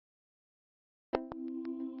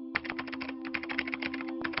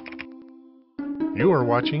You are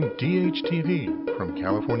watching DHTV from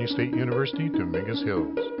California State University, Dominguez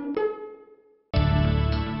Hills.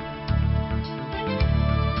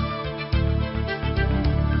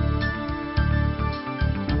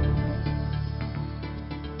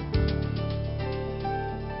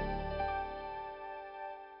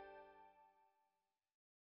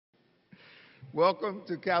 Welcome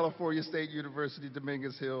to California State University,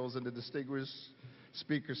 Dominguez Hills and the Distinguished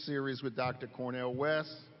Speaker Series with Dr. Cornel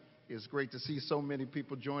West. It's great to see so many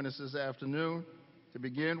people join us this afternoon. To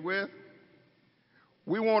begin with,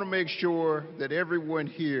 we want to make sure that everyone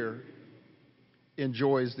here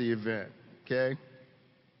enjoys the event, okay?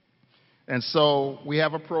 And so we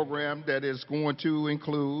have a program that is going to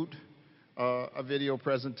include a video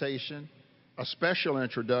presentation, a special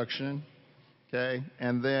introduction, okay,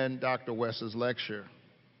 and then Dr. West's lecture.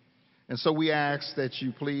 And so we ask that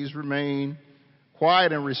you please remain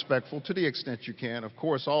quiet and respectful to the extent you can. Of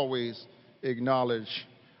course, always acknowledge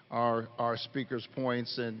our speaker's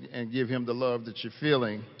points and give him the love that you're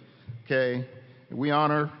feeling, okay? We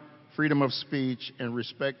honor freedom of speech and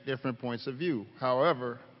respect different points of view.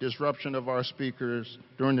 However, disruption of our speakers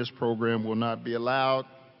during this program will not be allowed.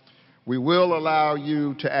 We will allow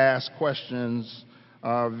you to ask questions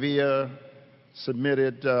via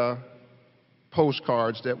submitted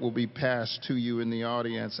postcards that will be passed to you in the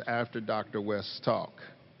audience after Dr. West's talk.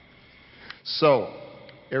 So,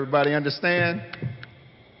 everybody understand?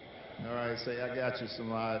 All right, say, I got you,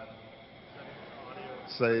 Samad.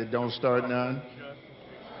 Say, don't start none.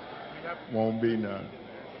 Won't be none.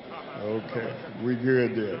 Okay, we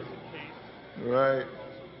good there. Right?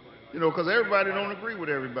 You know, because everybody don't agree with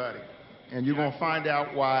everybody. And you're going to find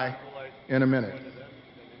out why in a minute.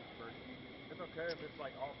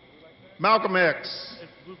 Malcolm X,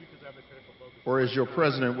 or as your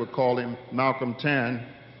president would call him, Malcolm 10,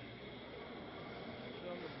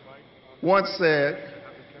 once said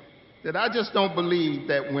that I just don't believe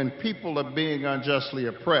that when people are being unjustly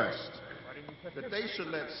oppressed, that they should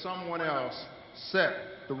let someone else set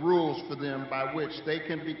the rules for them by which they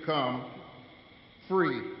can become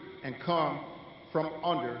free and come from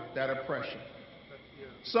under that oppression.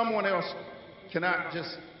 Someone else cannot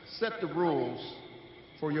just set the rules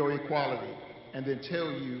for your equality and then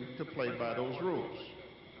tell you to play by those rules.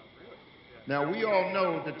 Now, we all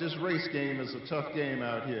know that this race game is a tough game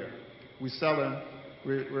out here. We're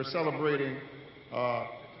celebrating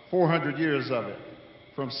 400 years of it,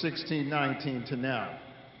 from 1619 to now.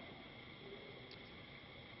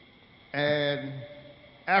 And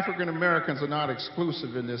African Americans are not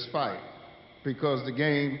exclusive in this fight, because the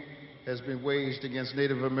game has been waged against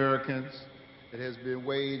Native Americans, it has been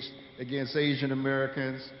waged against Asian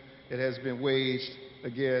Americans, it has been waged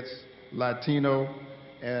against Latino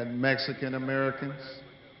and Mexican Americans,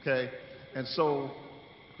 okay? And so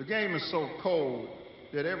the game is so cold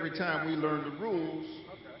that every time we learn the rules,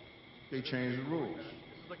 they change the rules,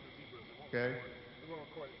 okay?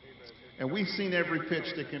 And we've seen every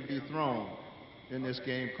pitch that can be thrown in this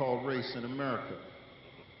game called race in America.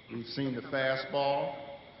 We've seen the fastball,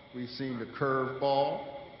 we've seen the curveball,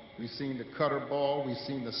 we've seen the cutter ball, we've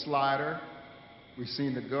seen the slider, we've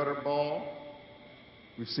seen the gutter ball,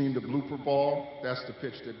 we've seen the blooper ball. That's the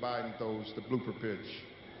pitch that Biden throws, the blooper pitch,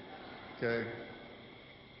 okay?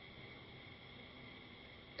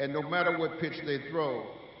 And no matter what pitch they throw,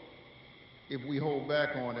 if we hold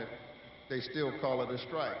back on it, they still call it a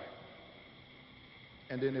strike.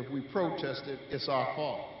 And then if we protest it, it's our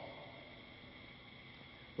fault.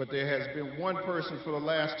 But there has been one person for the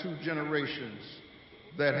last 2 generations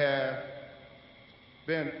that have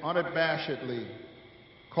been unabashedly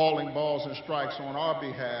calling balls and strikes on our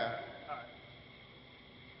behalf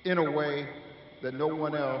in a way that no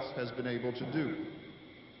one else has been able to do.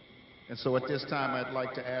 And so at this time, I'd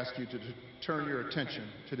like to ask you to turn your attention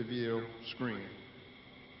to the video screen.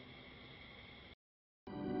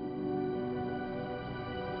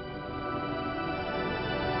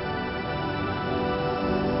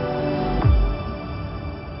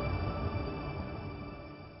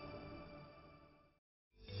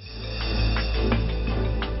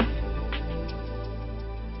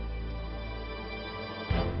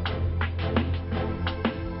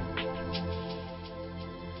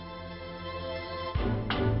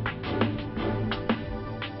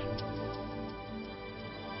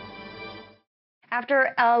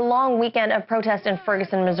 After a long weekend of protest in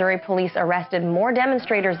Ferguson, Missouri, police arrested more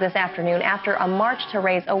demonstrators this afternoon after a march to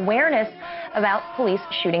raise awareness about police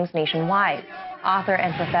shootings nationwide. Author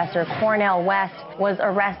and professor Cornel West was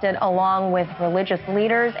arrested along with religious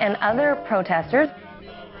leaders and other protesters.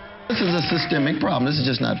 This is a systemic problem. This is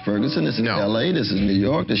just not Ferguson. This is L.A., this is New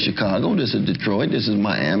York, this is Chicago, this is Detroit, this is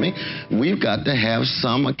Miami. We've got to have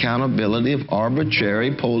some accountability of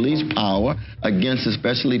arbitrary police power against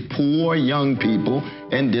especially poor young people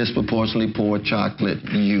and disproportionately poor chocolate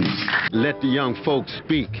youth. Let the young folks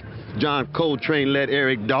speak. John Coltrane let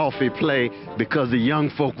Eric Dolphy play because the young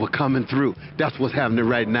folk were coming through. That's what's happening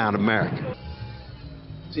right now in America.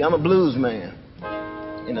 See, I'm a blues man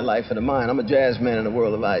in the life of the mind. I'm a jazz man in the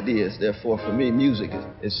world of ideas. Therefore, for me, music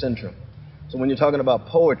is central. So when you're talking about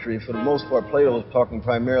poetry, for the most part, Plato was talking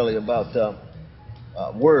primarily about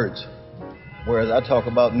words, whereas I talk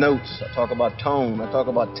about notes, I talk about tone, I talk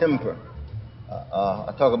about temper,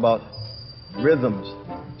 I talk about rhythms.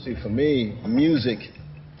 See, for me, music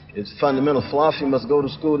is fundamental. Philosophy must go to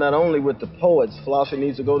school not only with the poets, philosophy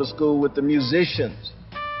needs to go to school with the musicians.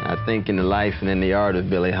 I think in the life and in the art of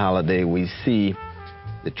Billie Holiday, we see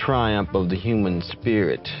the triumph of the human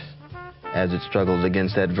spirit as it struggles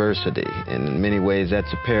against adversity. And in many ways,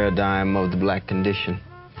 that's a paradigm of the black condition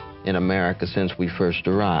in America since we first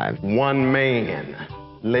arrived. One man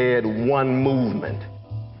led one movement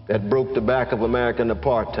that broke the back of American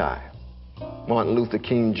apartheid. Martin Luther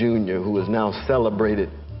King Jr., who is now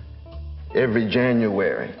celebrated every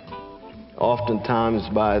January, oftentimes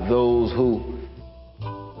by those who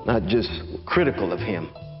not just critical of him,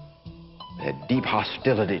 had deep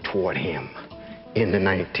hostility toward him in the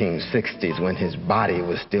 1960s when his body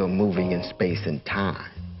was still moving in space and time.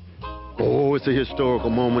 Oh, it's a historical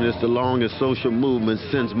moment. It's the longest social movement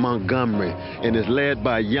since Montgomery, and it's led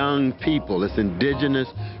by young people. It's indigenous,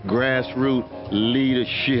 grassroots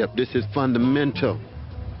leadership. This is fundamental.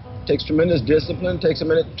 It takes tremendous discipline, it takes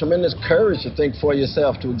tremendous courage to think for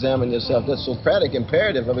yourself, to examine yourself. That Socratic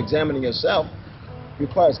imperative of examining yourself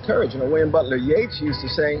requires courage. You know, William Butler Yeats used to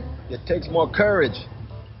say, it takes more courage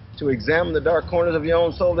to examine the dark corners of your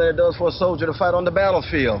own soul than it does for a soldier to fight on the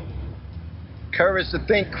battlefield. Courage to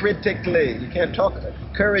think critically. You can't talk.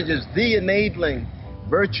 Courage is the enabling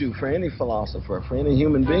virtue for any philosopher, for any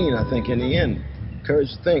human being, I think, in the end. Courage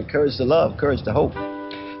to think, courage to love, courage to hope.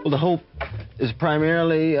 Well, the hope is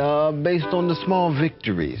primarily based on the small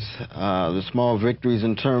victories. The small victories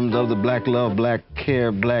in terms of the black love, black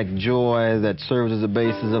care, black joy that serves as a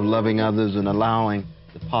basis of loving others and allowing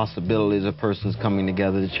the possibilities of persons coming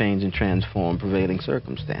together to change and transform prevailing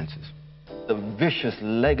circumstances. The vicious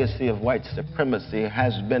legacy of white supremacy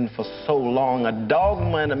has been for so long a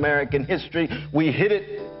dogma in American history. We hit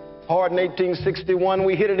it hard in 1861,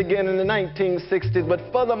 we hit it again in the 1960s, but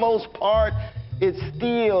for the most part, it's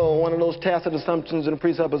still one of those tacit assumptions and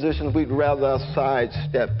presuppositions we'd rather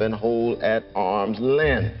sidestep and hold at arm's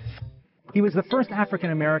length. He was the first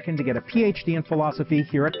African-American to get a PhD in philosophy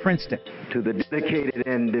here at Princeton. To the dedicated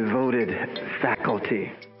and devoted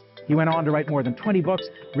faculty. He went on to write more than 20 books,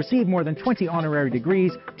 receive more than 20 honorary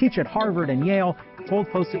degrees, teach at Harvard and Yale, hold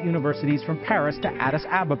posts at universities from Paris to Addis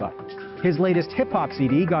Ababa. His latest hip-hop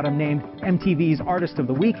CD got him named MTV's Artist of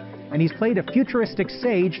the Week, and he's played a futuristic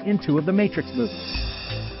sage in 2 of the Matrix movies.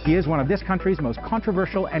 He is one of this country's most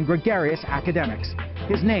controversial and gregarious academics.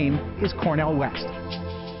 His name is Cornel West.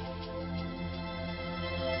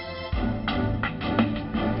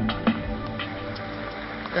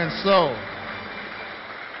 And so,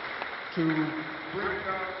 to bring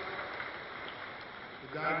up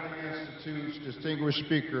the Dymally Institute's distinguished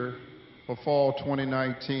speaker for fall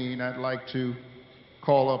 2019, I'd like to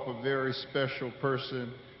call up a very special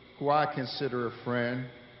person who I consider a friend,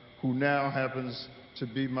 who now happens to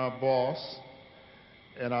be my boss,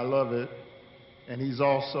 and I love it. And he's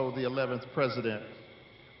also the 11th president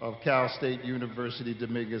of Cal State University,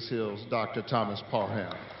 Dominguez Hills, Dr. Thomas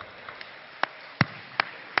Parham.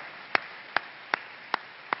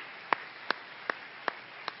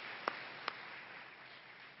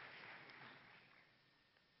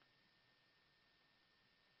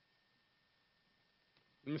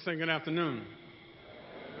 Let me say good afternoon.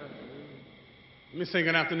 Let me say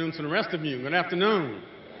good afternoon to the rest of you. Good afternoon.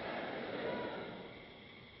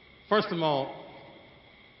 First of all,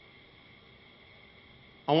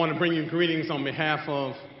 I want to bring you greetings on behalf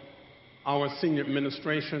of our senior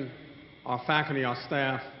administration, our faculty, our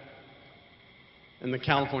staff, and the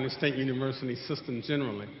California State University system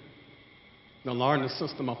generally, the largest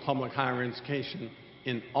system of public higher education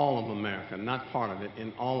in all of America, not part of it,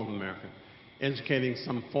 in all of America, educating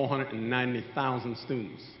some 490,000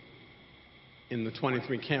 students in the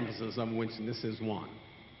 23 campuses of which this is one.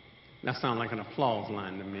 That sounds like an applause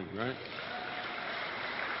line to me, right?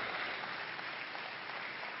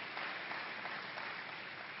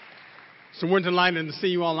 So we're delighted to see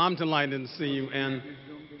you all. I'm delighted to see you. And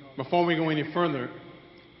before we go any further,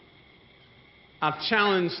 I've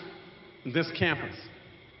challenged this campus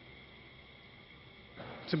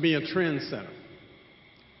to be a trendsetter,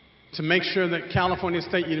 to make sure that California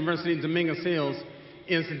State University Dominguez Hills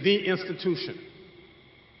is the institution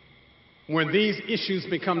where these issues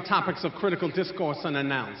become topics of critical discourse and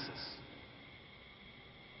analysis.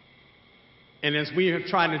 And as we have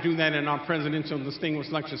tried to do that in our Presidential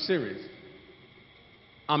Distinguished Lecture Series,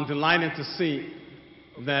 I'm delighted to see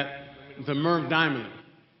that the Merv Dymally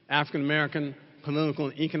African American Political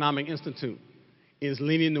and Economic Institute is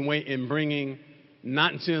leading the way in bringing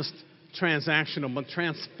not just transactional but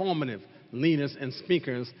transformative leaders and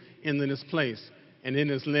speakers into this place. And it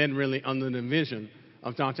is led really under the vision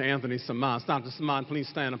of Dr. Anthony Samad. Dr. Samad, please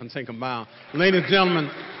stand up and take a bow. Ladies and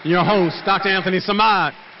gentlemen, your host, Dr. Anthony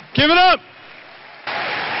Samad. Give it up!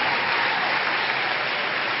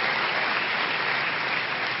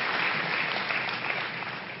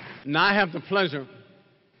 Now I have the pleasure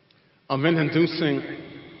of introducing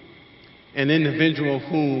an individual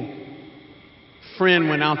who friend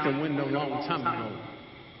went out the window a long time ago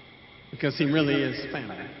because he really is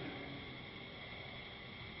family.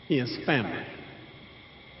 He is family.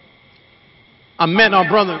 I met our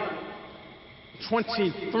brother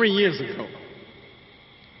 23 years ago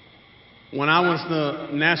when I was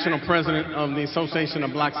the national president of the Association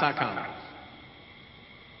of Black Psychologists.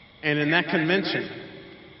 And in that convention,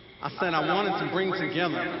 I said I wanted to bring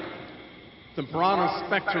together the broader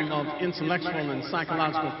spectrum of intellectual and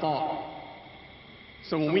psychological thought.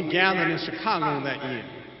 So when we gathered in Chicago that year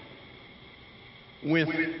with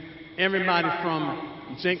everybody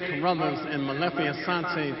from Jake Carruthers and Malefi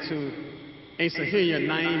Asante to Asa Hilliard,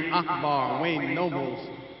 Naeem Akbar, Wade Nobles,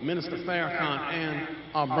 Minister Farrakhan, and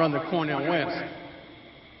our brother Cornel West,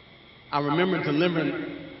 I remember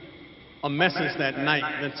delivering a message that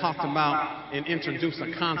night that talked about and introduced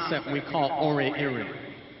a concept we call ore-iri.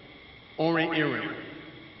 Ore-iri.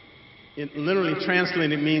 It literally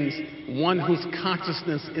translated means one whose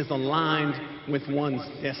consciousness is aligned with one's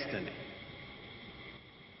destiny.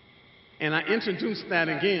 And I introduced that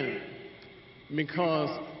again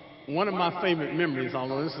because one of my favorite memories,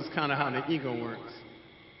 although this is kind of how the ego works,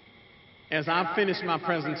 as I finished my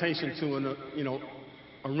presentation to an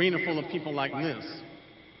arena full of people like this,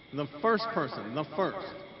 the first person,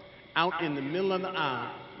 out in the middle of the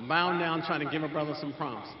aisle, bowing down trying to give a brother some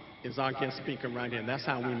prompts, is our guest speaker right here. That's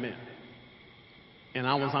how we met. And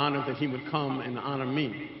I was honored that he would come and honor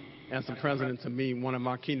me as the president to be one of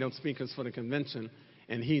our keynote speakers for the convention,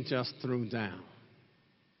 and he just threw down.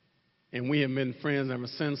 And we have been friends ever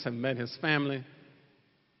since, have met his family,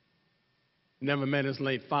 never met his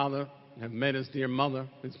late father, have met his dear mother,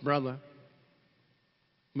 his brother,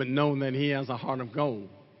 but know that he has a heart of gold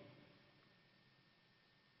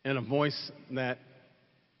and a voice that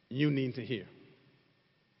you need to hear.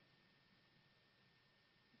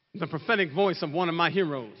 The prophetic voice of one of my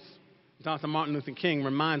heroes, Dr. Martin Luther King,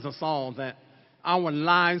 reminds us all that our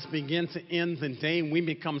lives begin to end the day we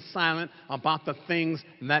become silent about the things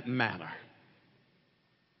that matter.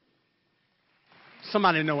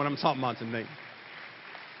 Somebody know what I'm talking about today.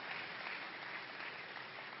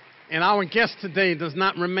 And our guest today does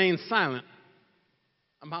not remain silent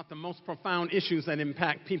about the most profound issues that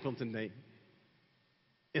impact people today,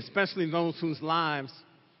 especially those whose lives,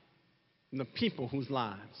 the people whose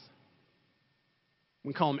lives,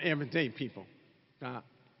 we call them everyday people.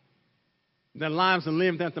 Their lives are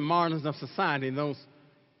lived at the margins of society, those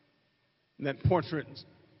that portrait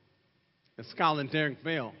that scholar Derek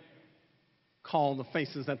Bell called the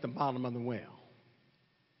faces at the bottom of the well.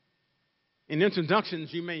 In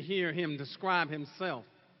introductions, you may hear him describe himself,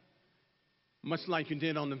 much like you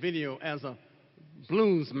did on the video, as a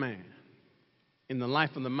blues man in the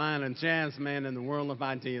life of the mind, a jazz man in the world of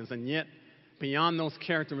ideas. And yet, beyond those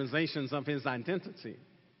characterizations of his identity,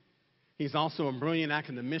 he's also a brilliant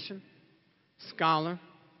academician, scholar,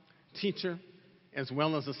 teacher, as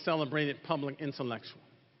well as a celebrated public intellectual.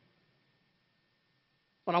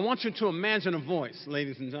 But I want you to imagine a voice,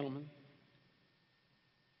 ladies and gentlemen.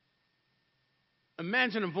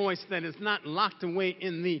 Imagine a voice that is not locked away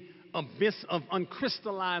in the abyss of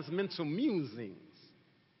uncrystallized mental musings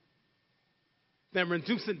that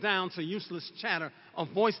reduce it down to useless chatter, a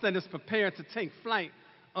voice that is prepared to take flight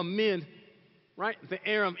amid, the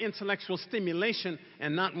air of intellectual stimulation,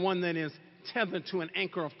 and not one that is tethered to an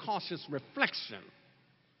anchor of cautious reflection,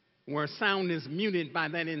 where sound is muted by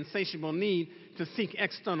that insatiable need to seek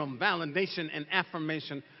external validation and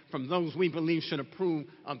affirmation from those we believe should approve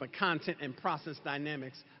of the content and process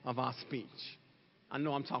dynamics of our speech. I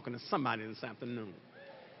know I'm talking to somebody this afternoon.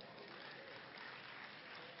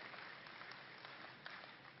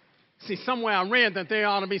 See, somewhere I read that there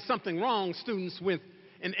ought to be something wrong, students, with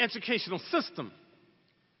an educational system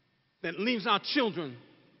that leaves our children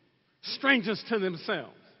strangers to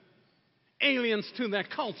themselves, aliens to their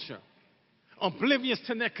culture, oblivious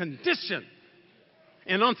to their condition,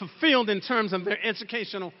 and unfulfilled in terms of their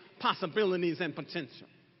educational possibilities and potential.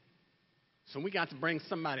 So we got to bring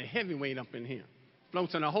somebody heavyweight up in here,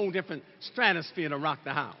 floats in a whole different stratosphere to rock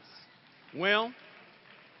the house. Well,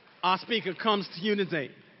 our speaker comes to you today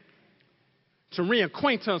to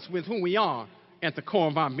reacquaint us with who we are at the core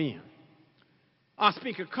of our being. Our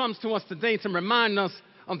speaker comes to us today to remind us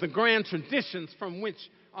of the grand traditions from which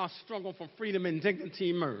our struggle for freedom and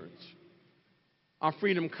dignity emerge. Our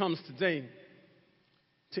freedom comes today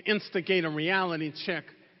to instigate a reality check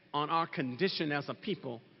on our condition as a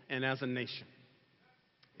people and as a nation.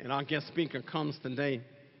 And our guest speaker comes today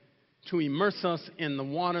to immerse us in the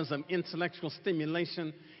waters of intellectual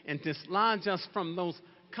stimulation and dislodge us from those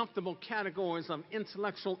comfortable categories of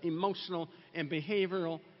intellectual, emotional, and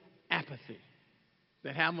behavioral apathy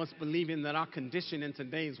that have us believing that our condition in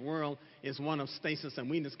today's world is one of stasis and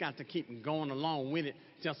we just got to keep going along with it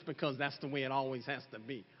just because that's the way it always has to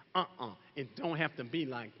be. It don't have to be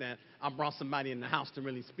like that. I brought somebody in the house to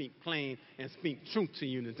really speak plain and speak truth to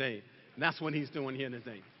you today. That's what he's doing here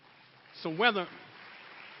today. So whether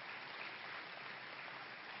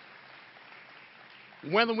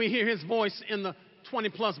we hear his voice in the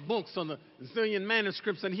 20-plus books or the zillion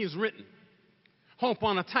manuscripts that he's written, Hope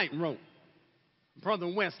on a Tightrope,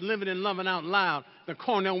 Brother West, Living and Loving Out Loud, the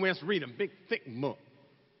Cornel West Reader, big, thick book.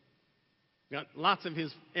 Got lots of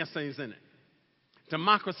his essays in it.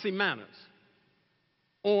 Democracy Matters,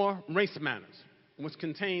 or Race Matters, which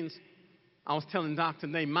contains, I was telling Doc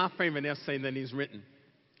today, my favorite essay that he's written.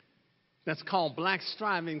 That's called Black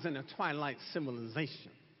Strivings in a Twilight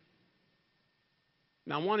Civilization.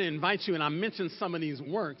 Now, I want to invite you, and I mentioned some of these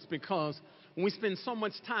works because we spend so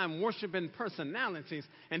much time worshiping personalities,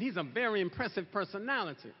 and he's a very impressive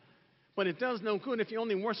personality. But it does no good if you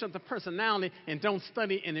only worship the personality and don't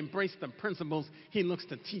study and embrace the principles he looks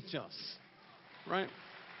to teach us, right?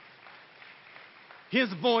 His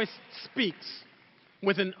voice speaks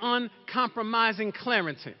with an uncompromising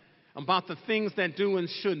clarity about the things that do and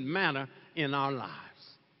should matter in our lives.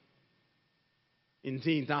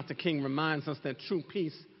 Indeed, Dr. King reminds us that true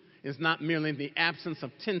peace is not merely the absence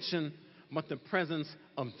of tension, but the presence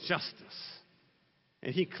of justice.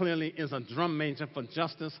 And he clearly is a drum major for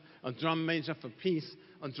justice, a drum major for peace,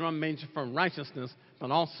 a drum major for righteousness,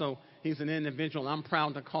 but also he's an individual I'm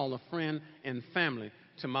proud to call a friend and family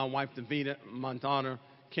to my wife, Davida, my daughter,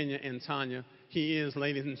 Kenya, and Tanya. He is,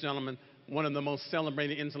 ladies and gentlemen, one of the most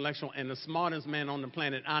celebrated intellectual and the smartest man on the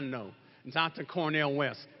planet I know, Dr. Cornel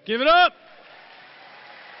West. Give it up!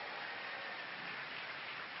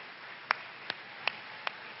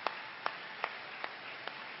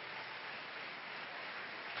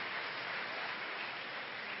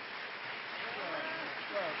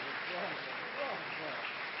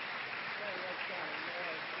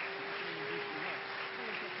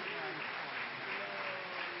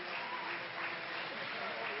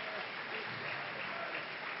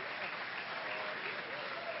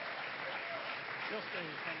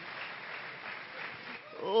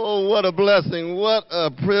 Oh, what a blessing, what a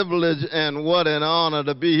privilege, and what an honor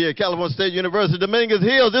to be here at California State University, Dominguez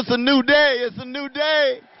Hills. It's a new day. It's a new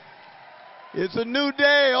day. It's a new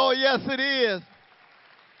day. Oh, yes, it is.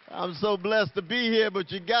 I'm so blessed to be here,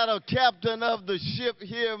 but you got a captain of the ship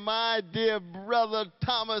here, my dear brother,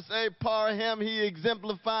 Thomas A. Parham. He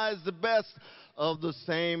exemplifies the best of the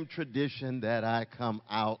same tradition that I come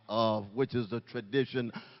out of, which is the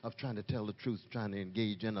tradition of trying to tell the truth, trying to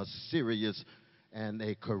engage in a serious and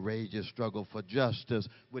a courageous struggle for justice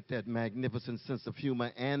with that magnificent sense of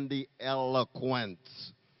humor and the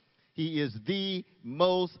eloquence. He is the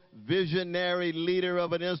most visionary leader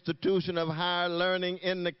of an institution of higher learning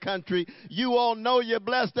in the country. You all know you're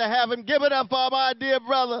blessed to have him. Give it up for my dear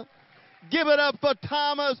brother. Give it up for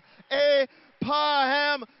Thomas A.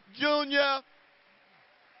 Parham, Jr.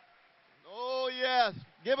 Oh, yes.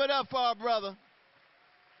 Give it up for our brother.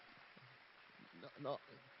 No.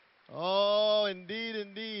 Oh, indeed,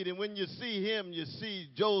 indeed. And when you see him, you see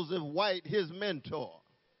Joseph White, his mentor.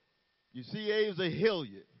 You see Asa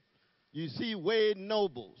Hilliard. You see Wade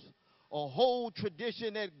Nobles. A whole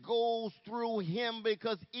tradition that goes through him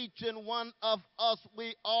because each and one of us,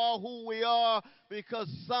 we are who we are because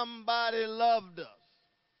somebody loved us.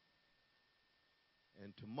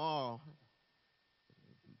 And tomorrow,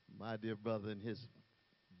 my dear brother and his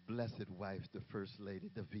blessed wife, the First Lady,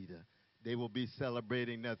 Davida, they will be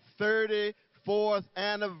celebrating their 34th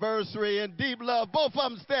anniversary in deep love. Both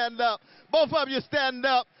of them stand up. Both of you stand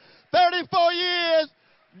up. 34 years,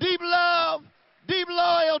 deep love, deep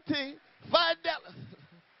loyalty, fidelity.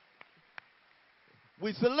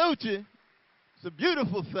 We salute you. It's a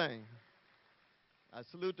beautiful thing. I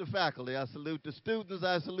salute the faculty. I salute the students.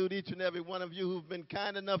 I salute each and every one of you who've been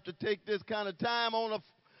kind enough to take this kind of time on a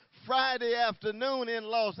Friday afternoon in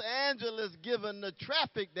Los Angeles, given the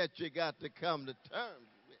traffic that you got to come to terms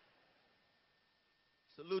with.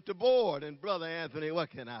 Salute the board. And Brother Anthony, what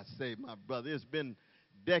can I say, my brother? It's been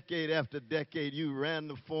decade after decade. You ran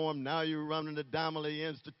the forum. Now you're running the Dymally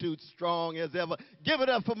Institute strong as ever. Give it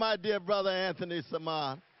up for my dear brother Anthony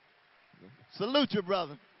Samad. Salute you,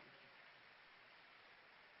 brother.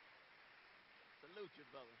 Salute you,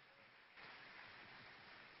 brother.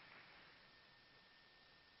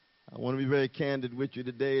 I want to be very candid with you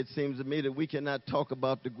today. It seems to me that we cannot talk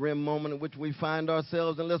about the grim moment in which we find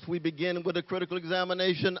ourselves unless we begin with a critical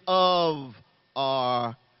examination of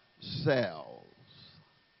ourselves.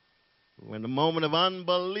 We're in a moment of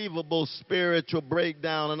unbelievable spiritual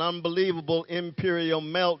breakdown, an unbelievable imperial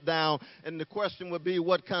meltdown, and the question would be,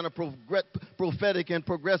 what kind of prophetic and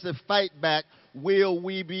progressive fight back will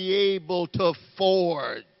we be able to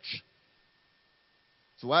forge?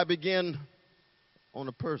 So I begin on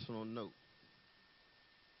a personal note.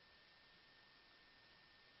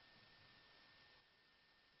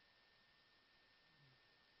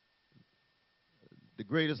 The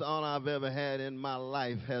greatest honor I've ever had in my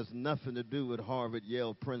life has nothing to do with Harvard,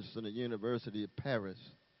 Yale, Princeton, or University of Paris.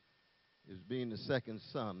 It's being the second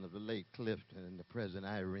son of the late Clifton and the present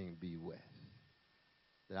Irene B. West.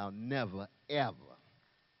 That I'll never, ever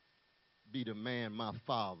be the man my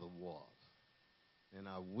father was. And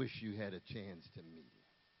I wish you had a chance to meet him.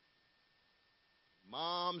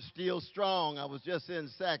 Mom's still strong. I was just in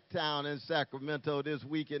Sacktown in Sacramento this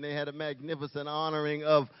week, and they had a magnificent honoring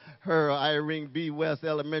of her. Irene B. West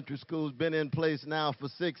Elementary School's been in place now for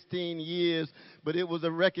 16 years, but it was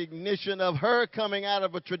a recognition of her coming out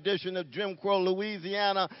of a tradition of Jim Crow,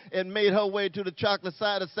 Louisiana, and made her way to the chocolate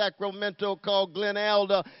side of Sacramento called Glen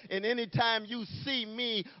Elder. And anytime you see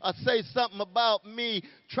me or say something about me,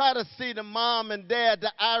 try to see the mom and dad,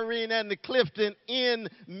 the Irene and the Clifton in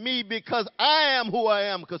me, because I am who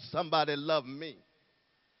I am because somebody loved me.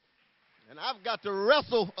 And I've got to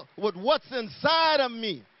wrestle with what's inside of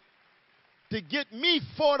me to get me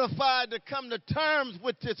fortified to come to terms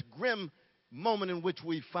with this grim moment in which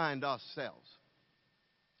we find ourselves.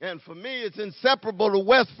 And for me, it's inseparable. The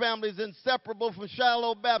West family is inseparable from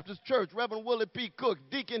Shiloh Baptist Church. Reverend Willie P. Cook,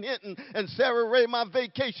 Deacon Hinton, and Sarah Ray, my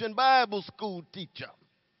vacation Bible school teacher,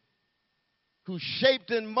 who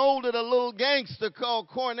shaped and molded a little gangster called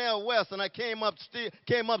Cornel West, and I came up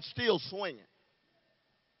still swinging.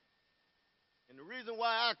 And the reason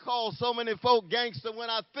why I call so many folk gangster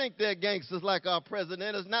when I think they're gangsters like our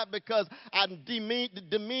president is not because I'm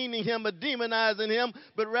demeaning him or demonizing him,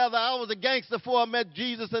 but rather I was a gangster before I met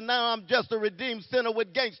Jesus, and now I'm just a redeemed sinner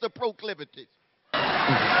with gangster proclivities. So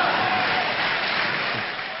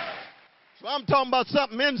I'm talking about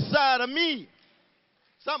something inside of me.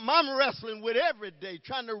 Something I'm wrestling with every day,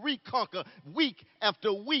 trying to reconquer week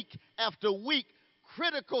after week after week.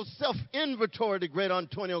 Critical self-inventory, the great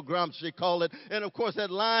Antonio Gramsci called it. And, of course,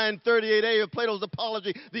 that line 38A of Plato's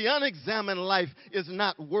Apology, the unexamined life is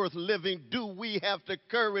not worth living. Do we have the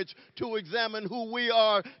courage to examine who we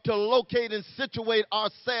are, to locate and situate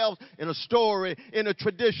ourselves in a story, in a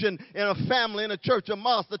tradition, in a family, in a church, a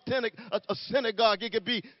mosque, a synagogue? It could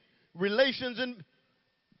be relations and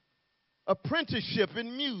apprenticeship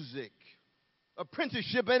in music,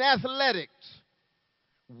 apprenticeship in athletics.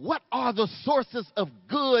 What are the sources of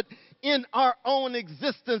good in our own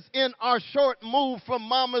existence, in our short move from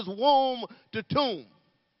mama's womb to tomb?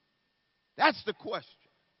 That's the question.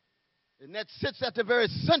 And that sits at the very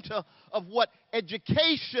center of what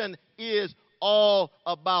education is all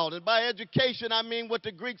about. And by education, I mean what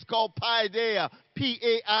the Greeks call paideia,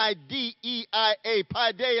 P-A-I-D-E-I-A.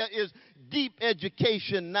 Paideia is deep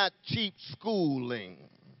education, not cheap schooling.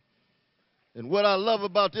 And what I love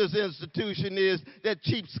about this institution is that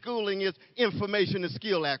cheap schooling is information and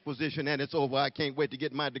skill acquisition, and it's over. I can't wait to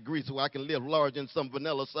get my degree so I can live large in some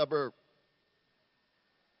vanilla suburb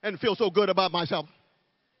and feel so good about myself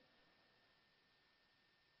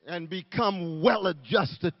and become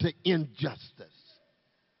well-adjusted to injustice.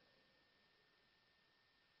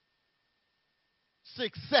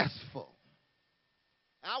 Successful.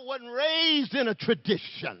 I wasn't raised in a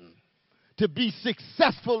tradition to be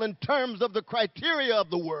successful in terms of the criteria of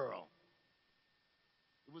the world.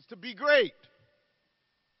 It was to be great.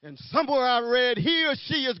 And somewhere I read, he or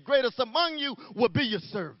she is greatest among you will be your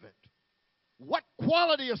servant. What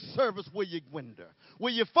quality of service will you render?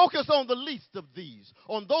 Will you focus on the least of these,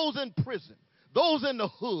 on those in prison, those in the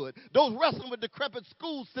hood, those wrestling with decrepit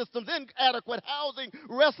school systems, inadequate housing,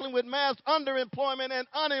 wrestling with mass underemployment and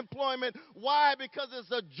unemployment. Why? Because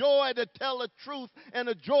it's a joy to tell the truth and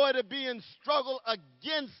a joy to be in struggle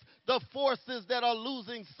against the forces that are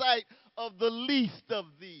losing sight of the least of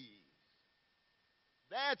these.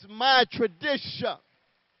 That's my tradition.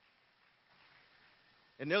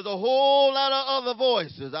 And there's a whole lot of other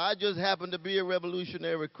voices. I just happen to be a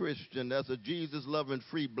revolutionary Christian. That's a Jesus-loving,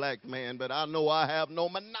 free black man. But I know I have no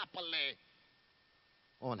monopoly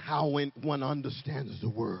on how one understands the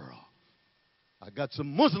world. I got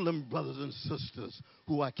some Muslim brothers and sisters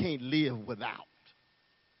who I can't live without.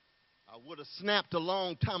 I would have snapped a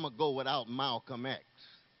long time ago without Malcolm X.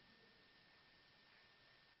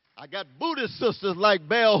 I got Buddhist sisters like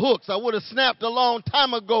Bell Hooks. I would have snapped a long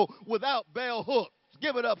time ago without Bell Hooks.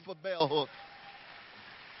 Give it up for Bell Hooks.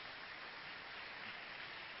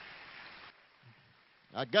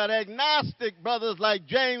 I got agnostic brothers like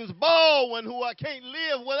James Baldwin, who I can't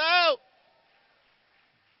live without.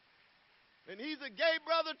 And he's a gay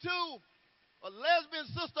brother too. A lesbian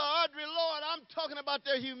sister, Audre Lorde. I'm talking about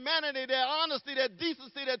their humanity, their honesty, their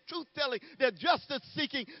decency, their truth-telling, their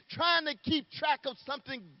justice-seeking, trying to keep track of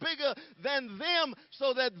something bigger than them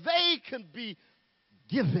so that they can be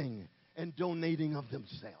giving and donating of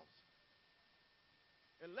themselves.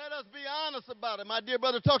 And let us be honest about it. My dear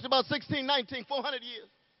brother talks about 1619, 400 years.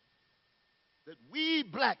 That we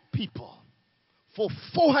black people for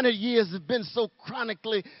 400 years have been so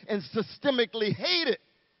chronically and systemically hated.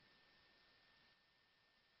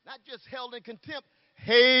 Not just held in contempt,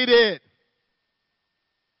 hated.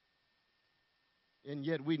 And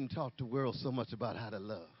yet we can talk to the world so much about how to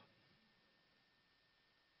love.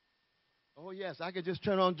 Oh, yes, I could just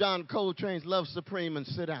turn on John Coltrane's Love Supreme and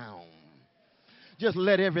sit down. Just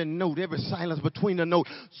let every note, every silence between the notes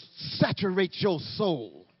saturate your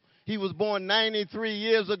soul. He was born 93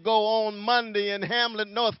 years ago on Monday in Hamlet,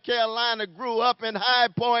 North Carolina, grew up in High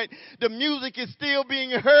Point. The music is still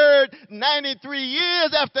being heard 93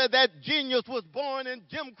 years after that genius was born in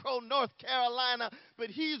Jim Crow, North Carolina.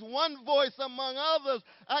 But he's one voice among others.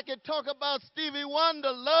 I could talk about Stevie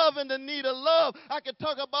Wonder, Love and the Need of Love. I could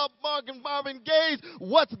talk about Marvin Gaye's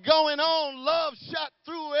What's Going On. Love shot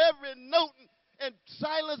through every note and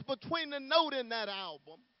silence between the note in that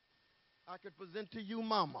album. I could present to you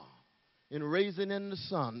Mama in Raisin in the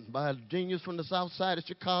Sun by a genius from the south side of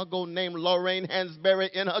Chicago named Lorraine Hansberry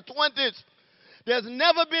in her 20s. There's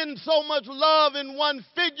never been so much love in one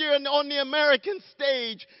figure on the American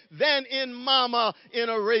stage than in Mama in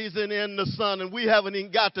A Raisin in the Sun. And we haven't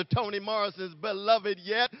even got to Toni Morrison's Beloved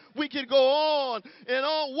yet. We could go on and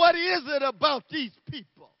on. What is it about these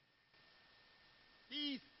people?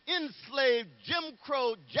 These enslaved, Jim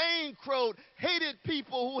Crow, Jane Crow, hated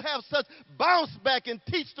people who have such bounce back and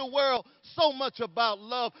teach the world so much about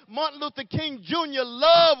love. Martin Luther King Jr.,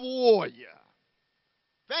 love warrior.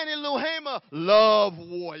 Fannie Lou Hamer, love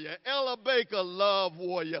warrior. Ella Baker, love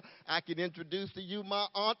warrior. I can introduce to you my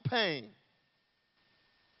Aunt Payne.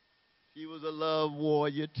 She was a love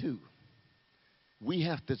warrior too. We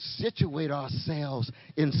have to situate ourselves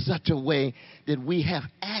in such a way that we have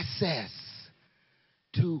access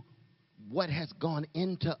to what has gone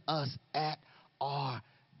into us at our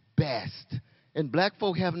best. And black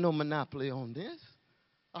folk have no monopoly on this.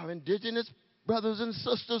 Our indigenous brothers and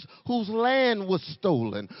sisters whose land was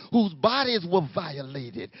stolen, whose bodies were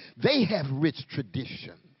violated, they have rich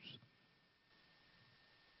traditions.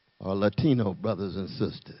 Our Latino brothers and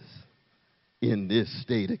sisters in this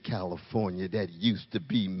state of California that used to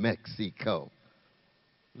be Mexico.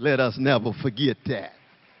 Let us never forget that.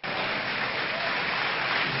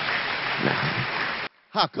 Now,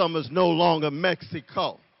 how come it's no longer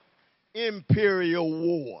Mexico? Imperial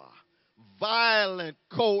war, violent,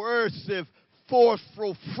 coercive,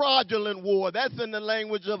 forceful, fraudulent war. That's in the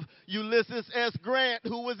language of Ulysses S. Grant,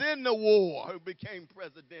 who was in the war, who became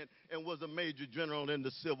president and was a major general in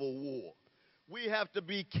the Civil War. We have to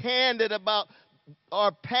be candid about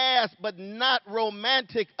our past, but not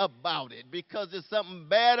romantic about it, because there's something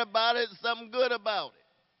bad about it, something good about it.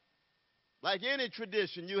 Like any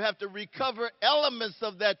tradition, you have to recover elements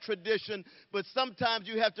of that tradition, but sometimes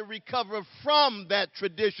you have to recover from that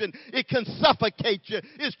tradition. It can suffocate you.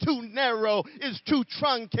 It's too narrow. It's too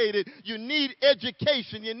truncated. You need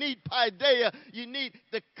education. You need paideia. You need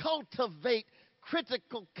to cultivate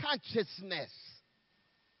critical consciousness.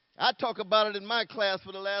 I talk about it in my class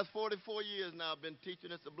for the last 44 years now. I've been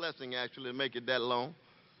teaching. It's a blessing, actually, to make it that long.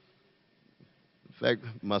 In fact,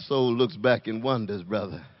 my soul looks back and wonders,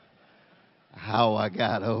 brother, how I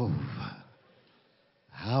got over.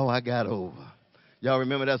 How I got over. Y'all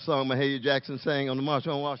remember that song Mahalia Jackson sang on the March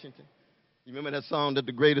on Washington? You remember that song that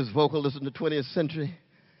the greatest vocalist in the 20th century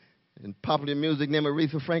in popular music named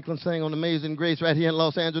Aretha Franklin sang on Amazing Grace right here in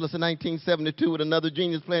Los Angeles in 1972 with another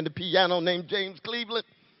genius playing the piano named James Cleveland?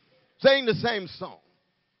 Sang the same song.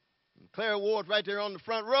 Clara Ward's right there on the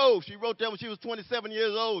front row. She wrote that when she was 27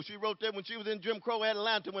 years old. She wrote that when she was in Jim Crow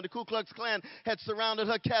Atlanta, when the Ku Klux Klan had surrounded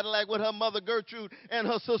her Cadillac with her mother Gertrude and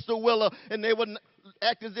her sister Willa, and they would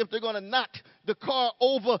act as if they're going to knock the car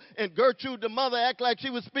over, and Gertrude, the mother, act like she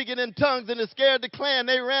was speaking in tongues, and it scared the Klan.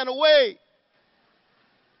 They ran away.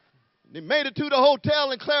 They made it to the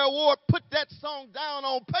hotel, and Clara Ward put that song down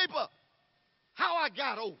on paper. How I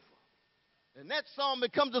Got Over. And that song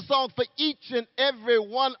becomes a song for each and every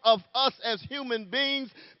one of us as human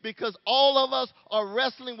beings, because all of us are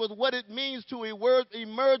wrestling with what it means to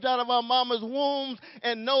emerge out of our mama's wombs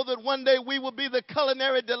and know that one day we will be the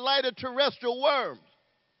culinary delight of terrestrial worms.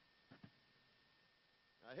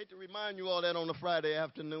 I hate to remind you all that on a Friday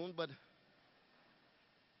afternoon, but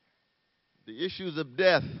the issues of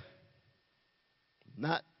death,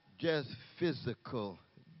 not just physical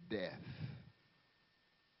death,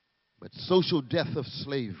 but social death of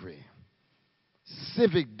slavery,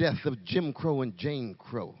 civic death of Jim Crow and Jane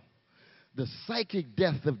Crow, the psychic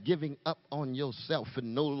death of giving up on yourself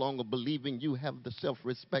and no longer believing you have the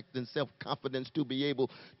self-respect and self-confidence to be able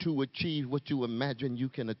to achieve what you imagine you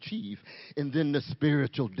can achieve, and then the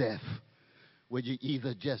spiritual death, where you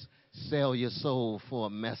either just sell your soul for a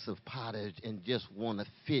mess of pottage and just want to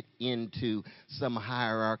fit into some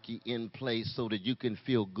hierarchy in place so that you can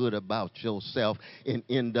feel good about yourself and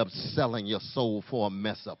end up selling your soul for a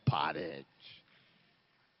mess of pottage.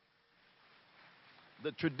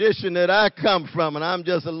 The tradition that I come from, and I'm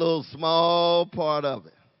just a little small part of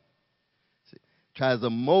it, tries to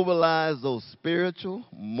mobilize those spiritual,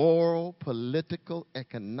 moral, political,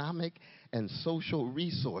 economic, and social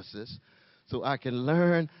resources so I can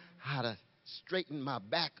learn how to straighten my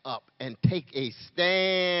back up and take a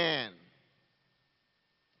stand.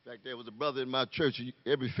 In fact, there was a brother in my church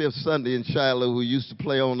every fifth Sunday in Shiloh who used to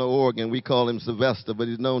play on the organ. We call him Sylvester, but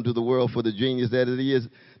he's known to the world for the genius that he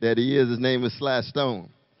is. His name is Sly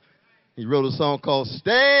Stone. He wrote a song called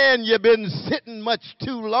 "Stand, You've Been Sitting Much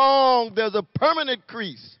Too Long. There's a permanent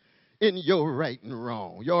crease in your right and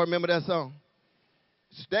wrong." Y'all remember that song?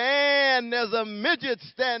 Stand, there's a midget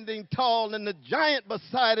standing tall and the giant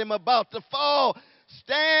beside him about to fall.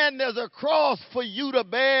 Stand, there's a cross for you to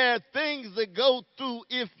bear, things to go through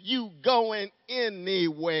if you going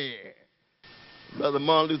anywhere. Brother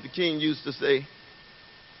Martin Luther King used to say,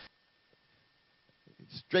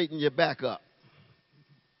 straighten your back up.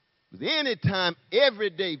 Because anytime, every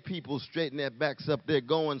day people straighten their backs up, they're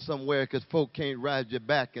going somewhere, because folk can't ride your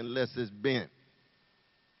back unless it's bent.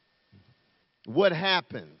 What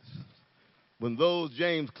happens when those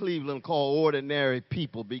James Cleveland called ordinary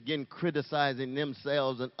people begin criticizing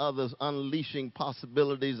themselves and others, unleashing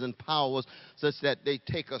possibilities and powers such that they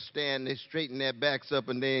take a stand, they straighten their backs up,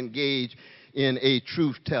 and they engage in a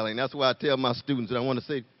truth-telling? That's why I tell my students, and I want to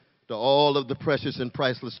say to all of the precious and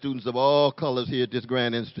priceless students of all colors here at this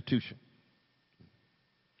grand institution,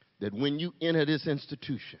 that when you enter this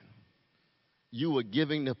institution, you are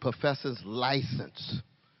giving the professor's license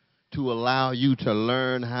to allow you to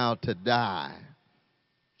learn how to die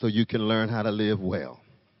so you can learn how to live well.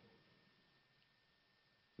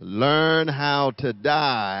 Learn how to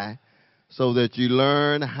die so that you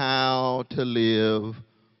learn how to live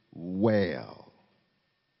well.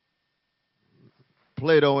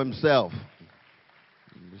 Plato himself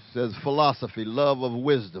says philosophy, love of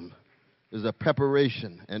wisdom, is a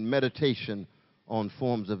preparation and meditation on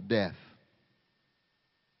forms of death.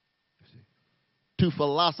 To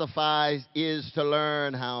philosophize is to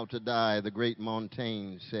learn how to die, the great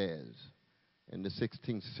Montaigne says in the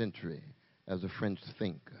 16th century as a French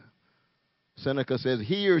thinker. Seneca says,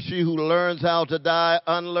 he or she who learns how to die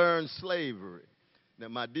unlearns slavery. Now,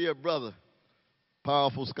 my dear brother,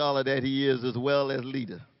 powerful scholar that he is as well as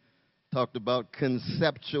leader, talked about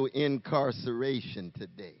conceptual incarceration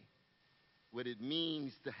today. What it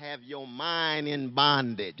means to have your mind in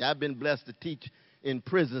bondage. I've been blessed to teach in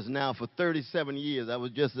prisons now for 37 years. I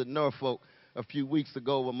was just at Norfolk a few weeks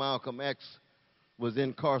ago where Malcolm X was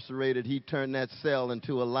incarcerated. He turned that cell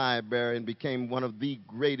into a library and became one of the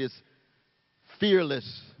greatest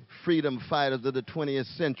fearless freedom fighters of the 20th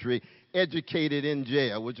century, educated in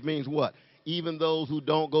jail, which means what? Even those who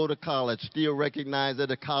don't go to college still recognize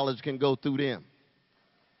that a college can go through them.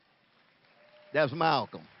 That's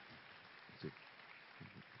Malcolm.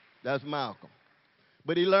 That's Malcolm.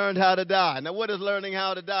 But he learned how to die. Now, what is learning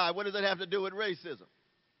how to die? What does it have to do with racism?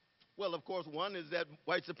 Well, of course, one is that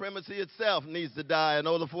white supremacy itself needs to die in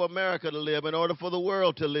order for America to live, in order for the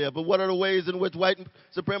world to live. But what are the ways in which white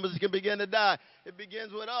supremacy can begin to die? It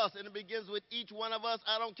begins with us, and it begins with each one of us.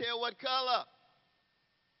 I don't care what color.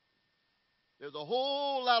 There's a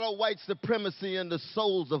whole lot of white supremacy in the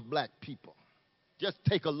souls of black people. Just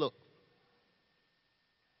take a look.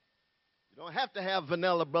 You don't have to have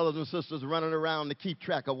vanilla brothers and sisters running around to keep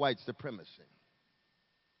track of white supremacy.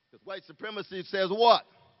 Because white supremacy says what?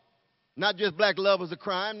 Not just black love is a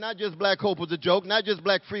crime, not just black hope is a joke, not just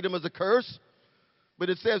black freedom is a curse, but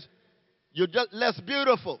it says you're just less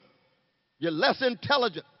beautiful, you're less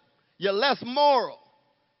intelligent, you're less moral,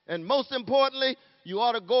 and most importantly, you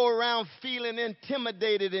ought to go around feeling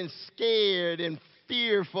intimidated and scared and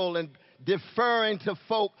fearful and deferring to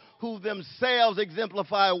folk who themselves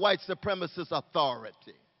exemplify white supremacist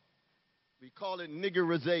authority. We call it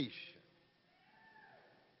niggerization.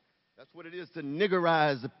 That's what it is to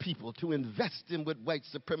niggerize the people, to invest in with white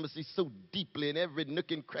supremacy so deeply in every nook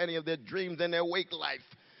and cranny of their dreams and their wake life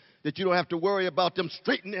that you don't have to worry about them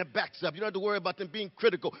straightening their backs up. You don't have to worry about them being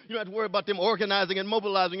critical. You don't have to worry about them organizing and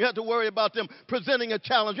mobilizing. You don't have to worry about them presenting a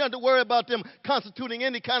challenge. You don't have to worry about them constituting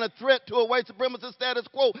any kind of threat to a white supremacist status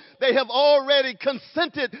quo. They have already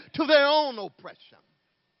consented to their own oppression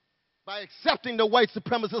by accepting the white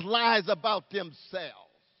supremacist lies about themselves.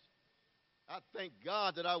 I thank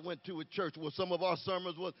God that I went to a church where some of our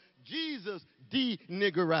sermons was, Jesus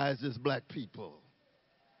de-niggerizes black people.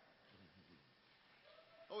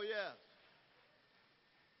 Oh, yeah.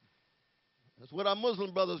 That's what our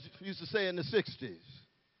Muslim brothers used to say in the 60s.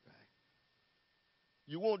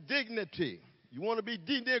 You want dignity. You want to be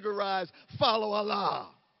de-niggerized, follow Allah.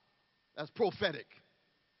 That's prophetic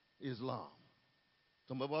Islam.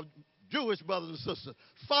 Some of our Jewish brothers and sisters,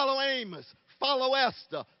 follow Amos, follow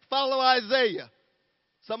Esther, follow Isaiah.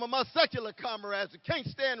 Some of my secular comrades that can't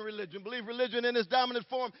stand religion, believe religion in its dominant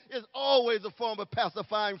form is always a form of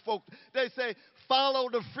pacifying folk. They say, follow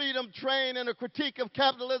the freedom train and a critique of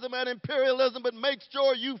capitalism and imperialism, but make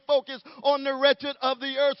sure you focus on the wretched of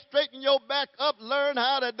the earth. Straighten your back up. Learn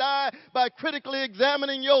how to die by critically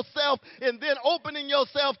examining yourself and then opening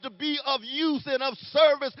yourself to be of use and of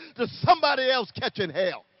service to somebody else catching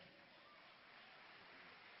hell.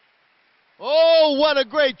 Oh, what a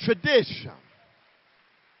great tradition.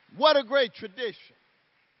 What a great tradition.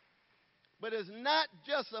 But it's not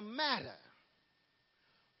just a matter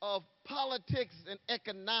of politics and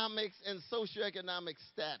economics and socioeconomic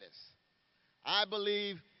status. I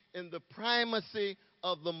believe in the primacy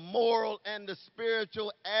of the moral and the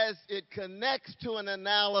spiritual as it connects to an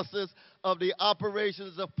analysis of the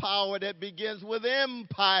operations of power that begins with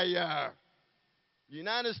empire. The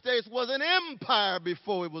United States was an empire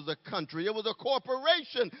before it was a country. It was a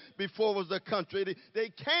corporation before it was a country. They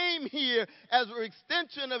came here as an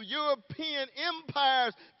extension of European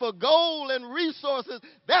empires for gold and resources.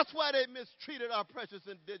 That's why they mistreated our precious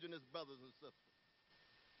indigenous brothers and sisters.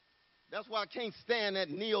 That's why I can't stand that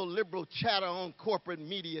neoliberal chatter on corporate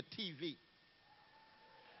media TV.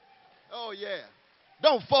 Oh, yeah.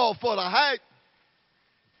 Don't fall for the hype.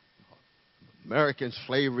 American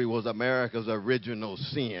slavery was America's original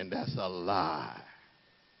sin. That's a lie.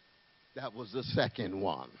 That was the second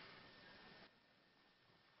one.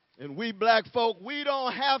 And we black folk, we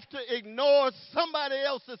don't have to ignore somebody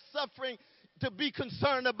else's suffering to be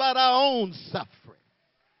concerned about our own suffering.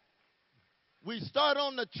 We start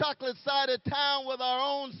on the chocolate side of town with our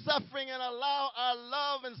own suffering and allow our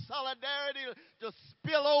love and solidarity to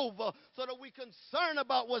spill over so that we concern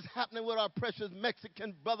about what's happening with our precious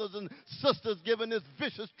Mexican brothers and sisters given this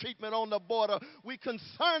vicious treatment on the border. We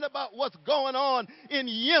concern about what's going on in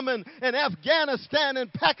Yemen and Afghanistan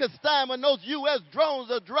and Pakistan when those U.S.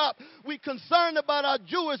 drones are dropped. We concerned about our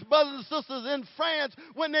Jewish brothers and sisters in France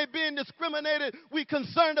when they're being discriminated. We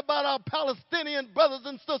concerned about our Palestinian brothers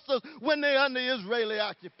and sisters when they're under Israeli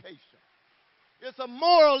occupation. It's a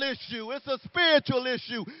moral issue. It's a spiritual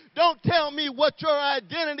issue. Don't tell me what your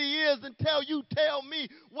identity is until you tell me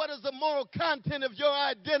what is the moral content of your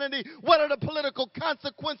identity. What are the political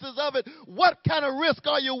consequences of it? What kind of risk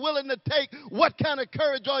are you willing to take? What kind of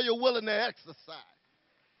courage are you willing to exercise?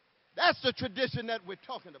 That's the tradition that we're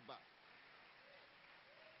talking about.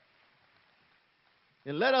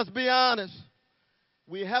 And let us be honest.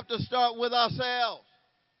 We have to start with ourselves.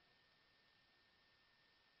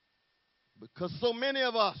 Because so many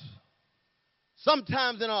of us,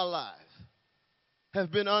 sometimes in our lives,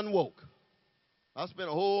 have been unwoke. I spent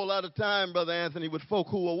a whole lot of time, Brother Anthony, with folk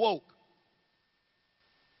who are woke.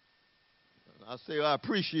 I say I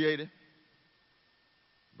appreciate it,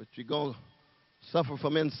 but you're going to suffer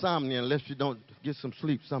from insomnia unless you don't get some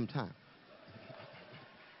sleep sometime.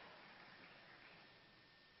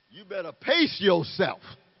 You better pace yourself.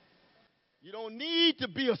 You don't need to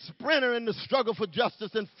be a sprinter in the struggle for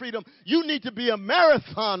justice and freedom. You need to be a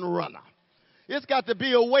marathon runner. It's got to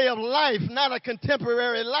be a way of life, not a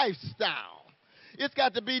contemporary lifestyle. It's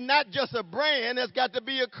got to be not just a brand, it's got to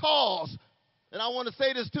be a cause. And I want to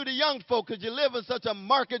say this to the young folk, because you live in such a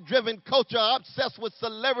market-driven culture, obsessed with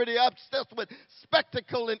celebrity, obsessed with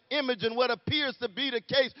spectacle and image and what appears to be the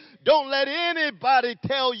case. Don't let anybody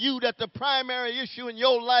tell you that the primary issue in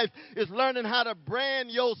your life is learning how to brand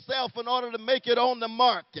yourself in order to make it on the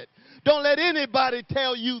market. Don't let anybody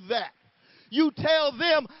tell you that. You tell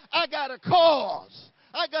them, I got a cause.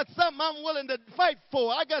 I got something I'm willing to fight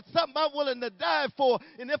for. I got something I'm willing to die for.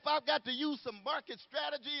 And if I've got to use some market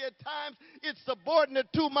strategy at times, it's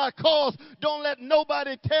subordinate to my cause. Don't let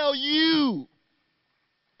nobody tell you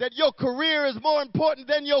that your career is more important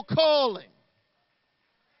than your calling.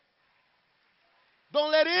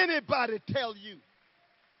 Don't let anybody tell you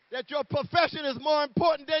that your profession is more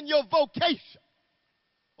important than your vocation,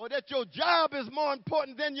 or that your job is more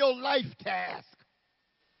important than your life task.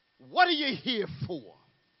 What are you here for?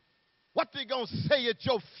 What they going to say at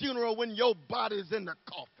your funeral when your body's in the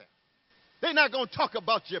coffin? They're not going to talk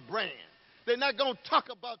about your brand. They're not going to talk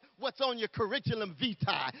about what's on your curriculum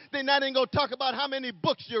vitae. They're not even going to talk about how many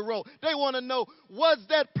books you wrote. They want to know, was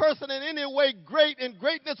that person in any way great? And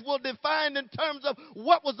greatness will define in terms of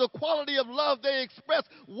what was the quality of love they expressed,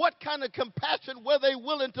 what kind of compassion were they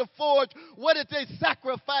willing to forge, what did they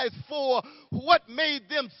sacrifice for, what made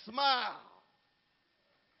them smile.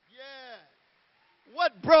 Yeah.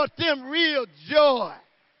 What brought them real joy?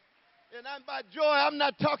 And by joy, I'm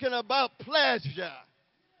not talking about pleasure.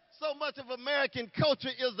 So much of American culture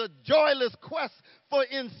is a joyless quest for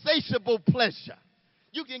insatiable pleasure.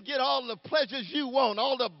 You can get all the pleasures you want,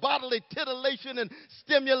 all the bodily titillation and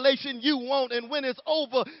stimulation you want, and when it's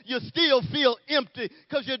over, you still feel empty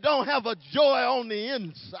because you don't have a joy on the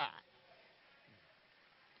inside.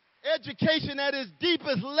 Education at its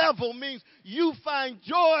deepest level means you find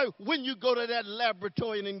joy when you go to that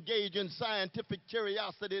laboratory and engage in scientific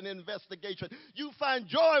curiosity and investigation. You find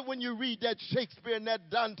joy when you read that Shakespeare and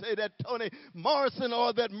that Dante, that Toni Morrison,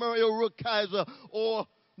 or that Muriel Rukeyser, or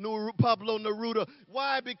Pablo Neruda.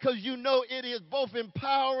 Why? Because you know it is both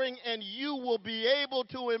empowering, and you will be able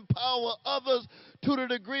to empower others to the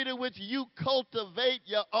degree to which you cultivate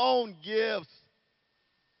your own gifts.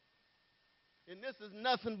 And this is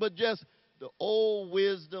nothing but just the old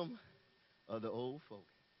wisdom of the old folk.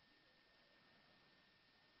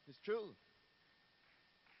 It's true.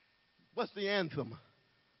 What's the anthem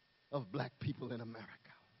of black people in America?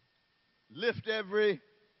 Lift every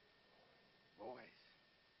voice.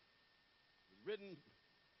 Written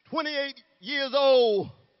 28 years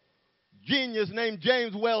old genius named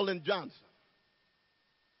James Weldon Johnson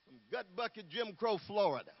from Gut Bucket, Jim Crow,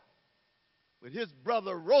 Florida, with his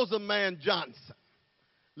brother Rosamond Johnson.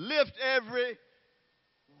 Lift every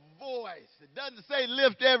voice. It doesn't say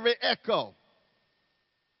lift every echo.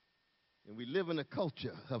 And we live in a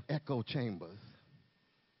culture of echo chambers.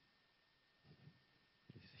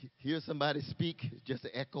 Hear somebody speak, it's just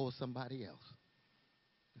an echo of somebody else.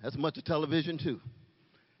 That's much of television too.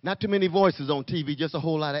 Not too many voices on TV, just a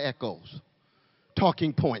whole lot of echoes.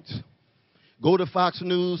 Talking points. Go to Fox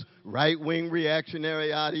News, right-wing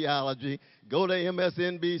reactionary ideology. Go to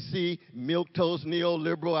MSNBC, milquetoast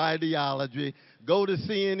neoliberal ideology. Go to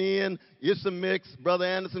CNN, it's a mix. Brother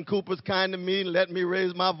Anderson Cooper's kind to me, let me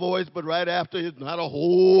raise my voice, but right after, it's not a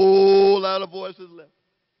whole lot of voices left.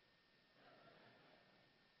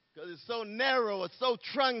 Because it's so narrow, it's so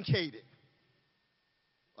truncated.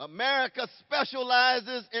 America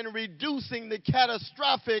specializes in reducing the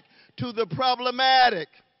catastrophic to the problematic,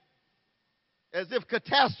 as if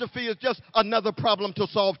catastrophe is just another problem to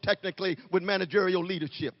solve technically with managerial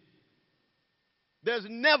leadership. There's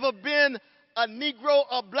never been a Negro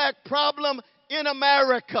or black problem in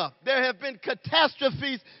America. There have been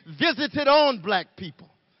catastrophes visited on black people.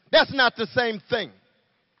 That's not the same thing.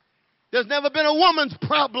 There's never been a woman's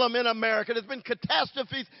problem in America. There's been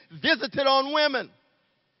catastrophes visited on women.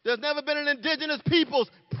 There's never been an indigenous people's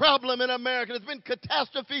problem in America. There's been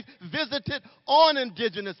catastrophes visited on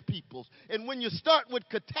indigenous peoples. And when you start with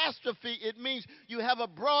catastrophe, it means you have a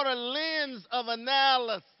broader lens of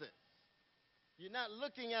analysis. You're not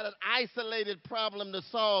looking at an isolated problem to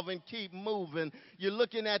solve and keep moving. You're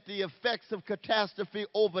looking at the effects of catastrophe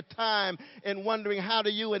over time and wondering, how do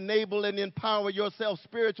you enable and empower yourself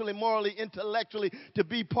spiritually, morally, intellectually to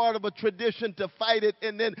be part of a tradition, to fight it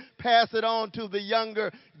and then pass it on to the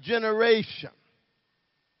younger generation.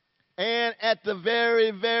 And at the very,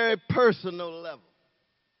 very personal level.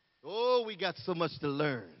 Oh, we got so much to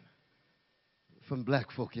learn. from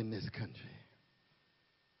black folk in this country.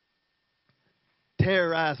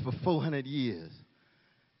 Terrorized for 400 years,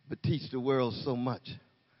 but teach the world so much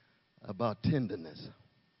about tenderness.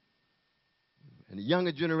 And the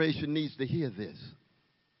younger generation needs to hear this.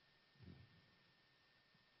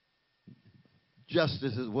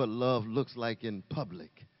 Justice is what love looks like in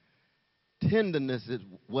public. Tenderness is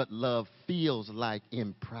what love feels like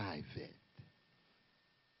in private.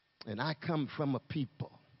 And I come from a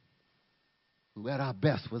people who at our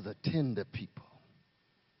best was a tender people.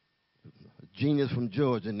 A genius from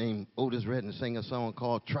Georgia named Otis Redding sang a song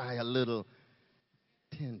called Try a Little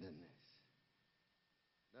Tenderness.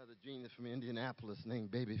 Another genius from Indianapolis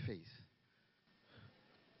named Babyface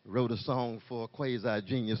wrote a song for a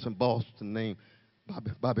quasi-genius from Boston named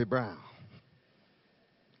Bobby Brown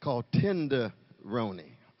called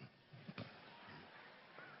Tenderoni.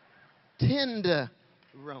 Tenderoni.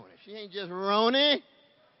 She ain't just Roni.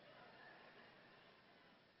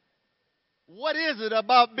 What is it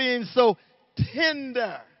about being so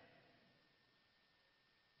tender?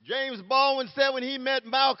 James Baldwin said when he met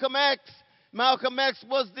Malcolm X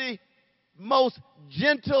was the most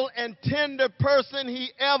gentle and tender person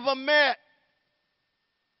he ever met.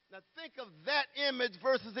 Now think of that image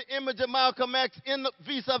versus the image of Malcolm X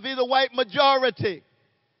vis-a-vis the white majority.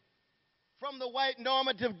 From the white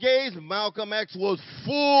normative gaze, Malcolm X was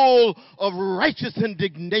full of righteous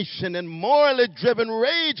indignation and morally driven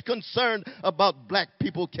rage concerned about black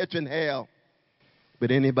people catching hell.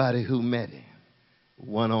 But anybody who met him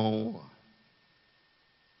one-on-one,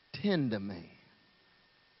 tender man,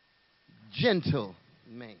 gentle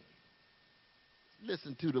man.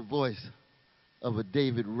 Listen to the voice of a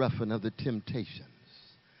David Ruffin of the Temptations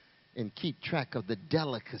and keep track of the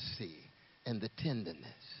delicacy and the tenderness.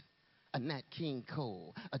 A Nat King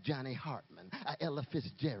Cole, a Johnny Hartman, a Ella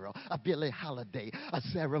Fitzgerald, a Billie Holiday, a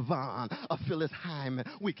Sarah Vaughan, a Phyllis Hyman.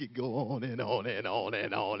 We could go on and on and on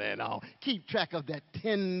and on and on. Keep track of that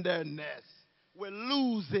tenderness. We're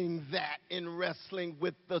losing that in wrestling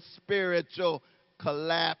with the spiritual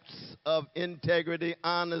collapse of integrity,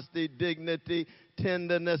 honesty, dignity,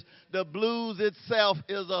 tenderness. The blues itself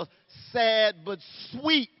is a sad but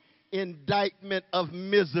sweet indictment of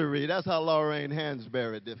misery. That's how Lorraine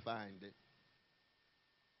Hansberry defined it.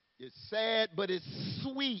 It's sad, but it's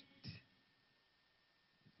sweet.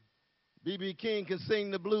 B.B. King can sing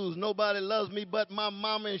the blues. Nobody loves me but my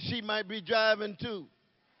mama, and she might be driving too.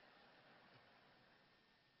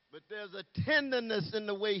 But there's a tenderness in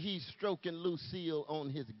the way he's stroking Lucille on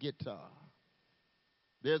his guitar.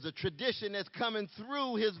 There's a tradition that's coming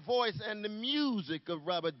through his voice and the music of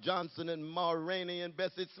Robert Johnson and Ma Rainey and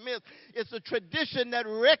Bessie Smith. It's a tradition that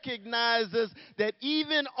recognizes that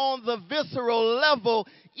even on the visceral level,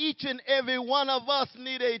 each and every one of us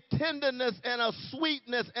need a tenderness and a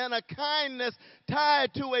sweetness and a kindness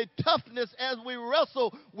tied to a toughness as we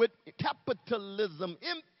wrestle with capitalism,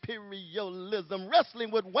 imperialism,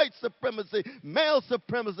 wrestling with white supremacy, male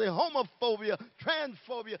supremacy, homophobia,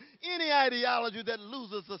 transphobia, any ideology that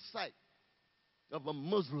loses the sight of a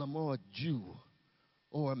Muslim or a Jew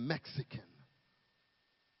or a Mexican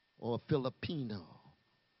or a Filipino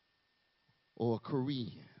or a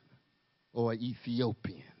Korean or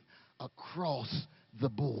Ethiopian across the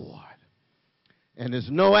board. And it's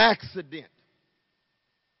no accident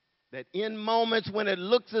that in moments when it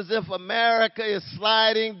looks as if America is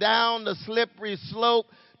sliding down the slippery slope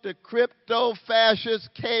to crypto-fascist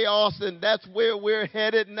chaos, and that's where we're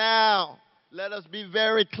headed now. Let us be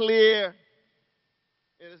very clear.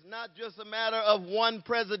 It is not just a matter of one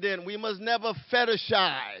president. We must never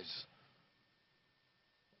fetishize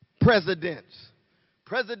presidents.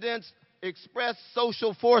 Presidents express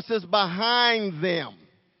social forces behind them.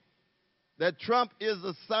 That Trump is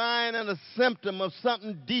a sign and a symptom of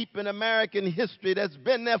something deep in American history that's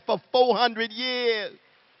been there for 400 years.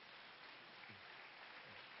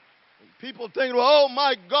 People think, well, oh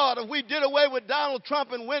my God, if we did away with Donald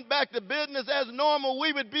Trump and went back to business as normal,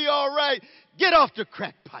 we would be all right. Get off the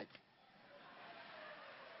crack pipe.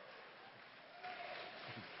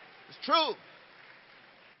 It's true.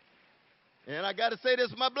 And I got to say this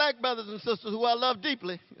to my black brothers and sisters who I love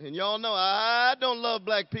deeply. And y'all know I don't love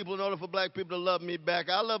black people in order for black people to love me back.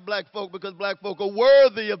 I love black folk because black folk are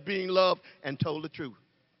worthy of being loved and told the truth.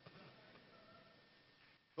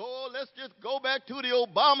 Oh, let's just go back to the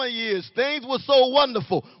Obama years. Things were so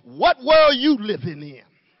wonderful. What world you living in?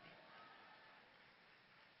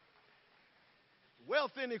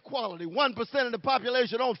 Wealth inequality. 1% of the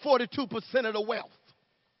population owns 42% of the wealth.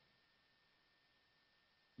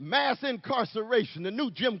 Mass incarceration, the new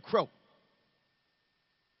Jim Crow.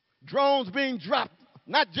 Drones being dropped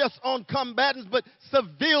not just on combatants, but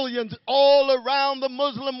civilians all around the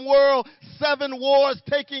Muslim world. 7 wars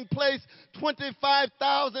taking place,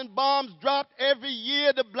 25,000 bombs dropped every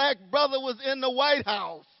year. The black brother was in the White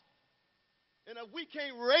House. And if we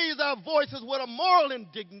can't raise our voices with a moral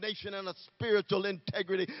indignation and a spiritual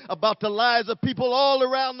integrity about the lives of people all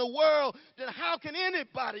around the world, then how can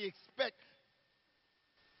anybody expect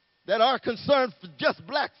that our concern for just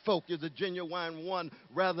black folk is a genuine one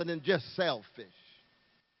rather than just selfish?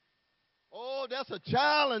 Oh, that's a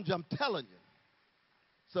challenge, I'm telling you.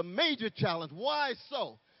 It's a major challenge. Why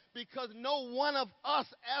so? Because no one of us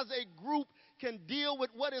as a group can deal with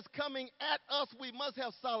what is coming at us. We must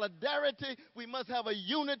have solidarity. We must have a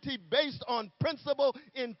unity based on principle,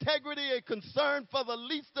 integrity, a concern for the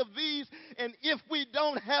least of these. And if we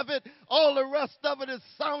don't have it, all the rest of it is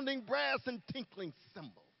sounding brass and tinkling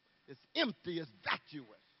cymbals. It's empty, it's vacuous.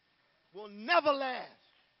 Will never last.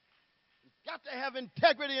 You've got to have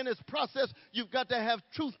integrity in this process. You've got to have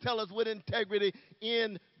truth tellers with integrity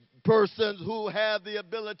in persons who have the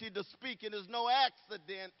ability to speak. It is no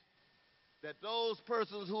accident that those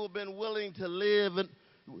persons who have been willing to live and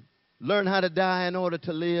learn how to die in order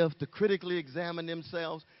to live, to critically examine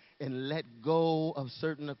themselves and let go of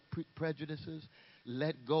certain prejudices,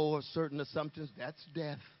 let go of certain assumptions, that's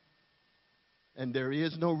death. And there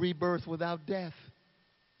is no rebirth without death.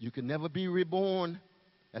 You can never be reborn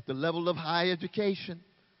at the level of high education.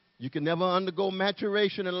 You can never undergo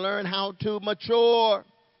maturation and learn how to mature.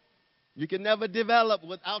 You can never develop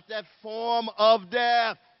without that form of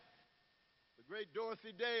death. The great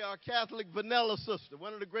Dorothy Day, our Catholic vanilla sister,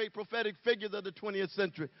 one of the great prophetic figures of the 20th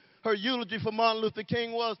century, her eulogy for Martin Luther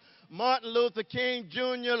King was, Martin Luther King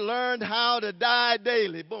Jr. learned how to die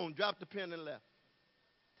daily. Boom, dropped the pen and left.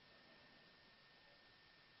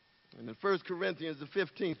 And in 1 Corinthians, the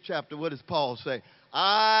 15th chapter, what does Paul say?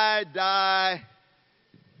 I die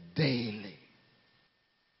daily.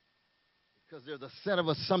 Because there's a set of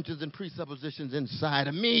assumptions and presuppositions inside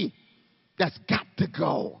of me that's got to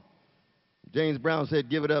go. James Brown said,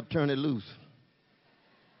 give it up, turn it loose.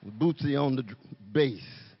 Bootsy on the bass.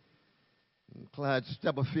 And Clyde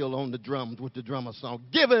Stepperfield on the drums with the drummer song.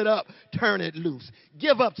 Give it up, turn it loose.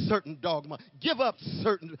 Give up certain dogma. Give up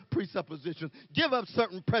certain presuppositions. Give up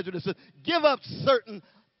certain prejudices. Give up certain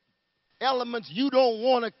elements you don't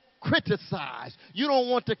want to criticize. You don't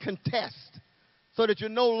want to contest so that you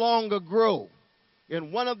no longer grow.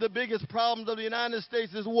 And one of the biggest problems of the United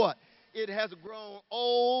States is what? It has grown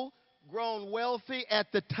old, grown wealthy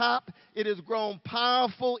at the top. It has grown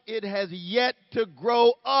powerful. It has yet to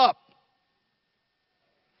grow up.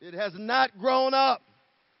 It has not grown up.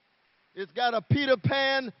 It's got a Peter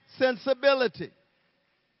Pan sensibility.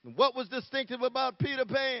 And what was distinctive about Peter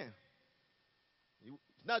Pan?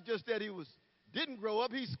 It's not just that he didn't grow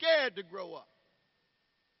up, he's scared to grow up.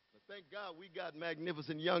 But thank God we got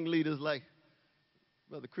magnificent young leaders like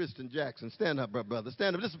Brother Christian Jackson. Stand up, brother.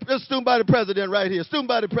 Stand up. This is student body president right here. Student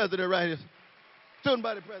body president right here. Student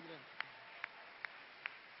body president.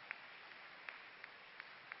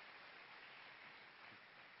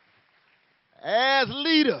 As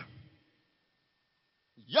leader,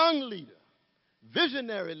 young leader,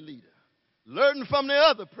 visionary leader, learning from the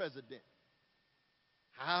other president,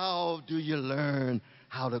 how do you learn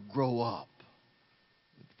how to grow up?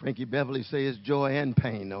 Frankie Beverly says joy and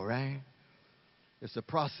pain, all right? It's a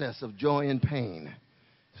process of joy and pain.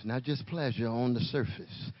 It's not just pleasure on the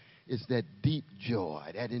surface. It's that deep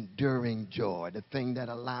joy, that enduring joy, the thing that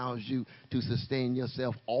allows you to sustain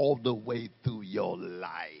yourself all the way through your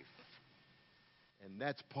life. And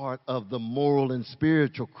that's part of the moral and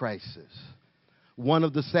spiritual crisis. One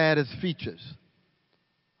of the saddest features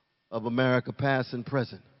of America, past and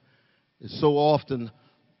present, is so often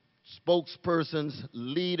spokespersons,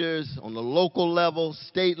 leaders on the local level,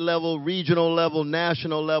 state level, regional level,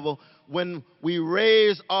 national level, when we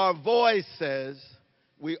raise our voices,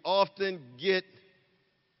 we often get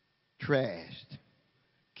trashed.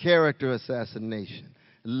 Character assassination,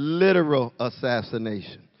 literal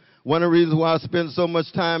assassination. One of the reasons why I spend so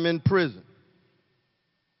much time in prison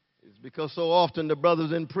is because so often the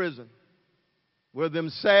brothers in prison were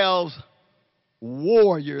themselves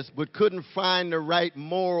warriors but couldn't find the right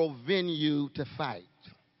moral venue to fight.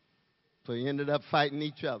 So he ended up fighting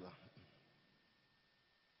each other.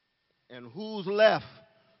 And who's left?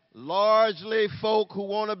 Largely folk who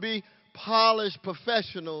want to be polished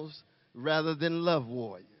professionals rather than love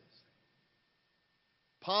warriors.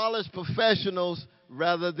 Polished professionals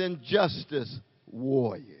rather than justice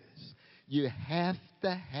warriors. You have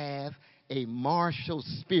to have a martial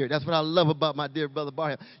spirit. That's what I love about my dear brother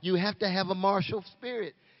Barham. You have to have a martial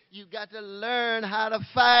spirit. You got to learn how to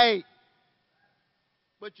fight.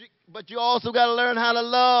 But you also got to learn how to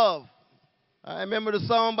love. I remember the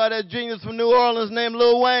song by that genius from New Orleans named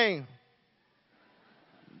Lil Wayne.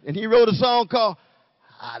 And he wrote a song called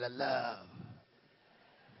How to Love.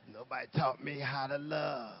 Nobody taught me how to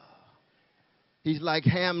love. He's like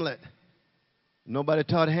Hamlet. Nobody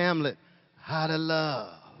taught Hamlet how to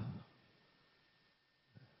love.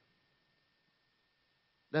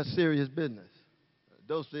 That's serious business.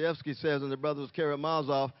 Dostoevsky says in The Brothers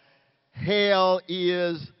Karamazov, hell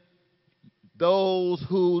is those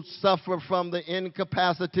who suffer from the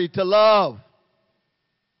incapacity to love.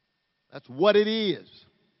 That's what it is.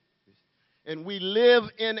 And we live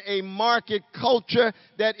in a market culture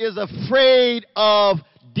that is afraid of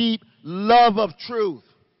deep love of truth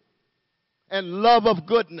and love of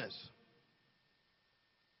goodness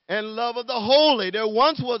and love of the holy. There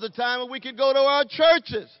once was a time when we could go to our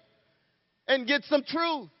churches and get some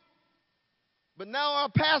truth. But now our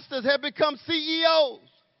pastors have become CEOs.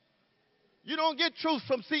 You don't get truth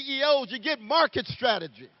from CEOs, you get market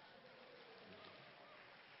strategy.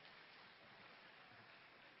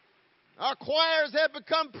 Our choirs have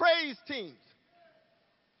become praise teams.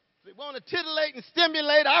 They want to titillate and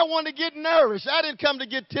stimulate. I want to get nourished. I didn't come to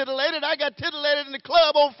get titillated. I got titillated in the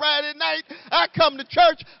club on Friday night. I come to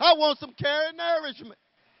church. I want some care and nourishment.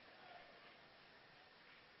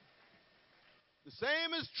 The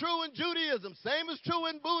same is true in Judaism. Same is true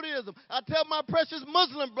in Buddhism. I tell my precious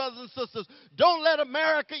Muslim brothers and sisters, don't let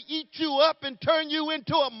America eat you up and turn you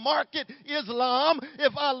into a market Islam.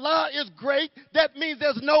 If Allah is great, that means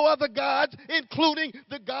there's no other gods, including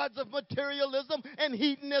the gods of materialism and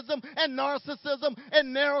hedonism and narcissism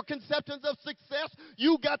and narrow conceptions of success.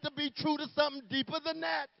 You got to be true to something deeper than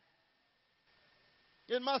that.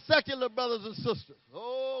 In my secular brothers and sisters,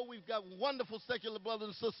 oh, we've got wonderful secular brothers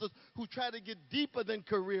and sisters who try to get deeper than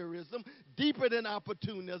careerism, deeper than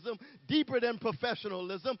opportunism, deeper than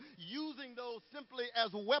professionalism, using those simply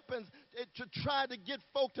as weapons to try to get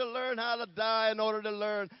folk to learn how to die in order to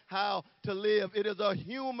learn how to live. It is a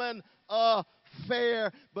human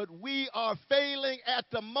affair, but we are failing at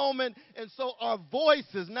the moment, and so our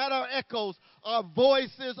voices, not our echoes, our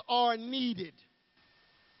voices are needed.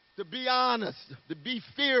 To be honest, to be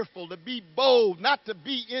fearful, to be bold, not to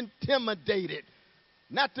be intimidated,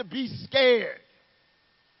 not to be scared.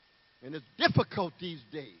 And it's difficult these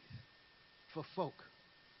days for folk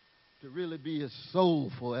to really be as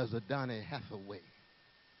soulful as a Donny Hathaway,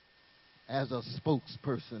 as a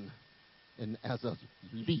spokesperson, and as a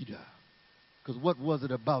leader. Because what was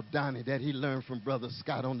it about Donny that he learned from Brother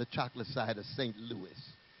Scott on the chocolate side of St. Louis?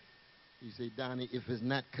 He said, Donny, if it's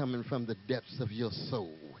not coming from the depths of your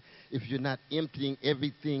soul, if you're not emptying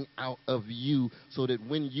everything out of you so that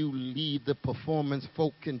when you leave the performance,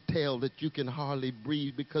 folk can tell that you can hardly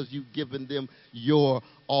breathe because you've given them your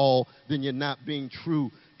all, then you're not being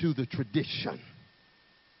true to the tradition.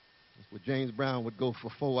 That's what James Brown would go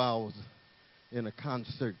for 4 hours in a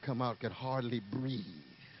concert, come out, could hardly breathe,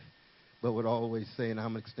 but would always say, and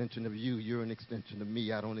I'm an extension of you, you're an extension of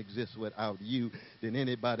me, I don't exist without you. Then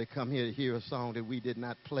anybody come here to hear a song that we did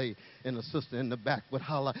not play, and the sister in the back would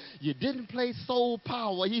holler, you didn't play Soul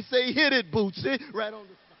Power. He say, hit it, Bootsy, right on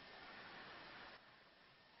the spot.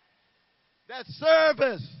 That's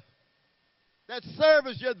service. That's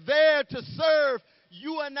service. You're there to serve.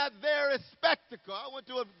 You are not there as spectacle. I went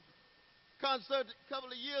to a concert a couple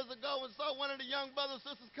of years ago and saw one of the young brothers and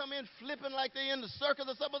sisters come in flipping like they in the circus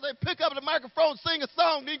or something. They pick up the microphone, sing a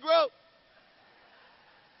song, Negro.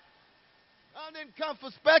 I didn't come for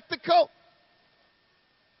spectacle.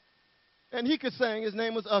 And he could sing. His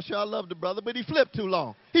name was Usher. I love the brother, but he flipped too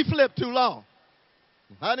long. He flipped too long.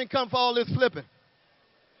 I didn't come for all this flipping.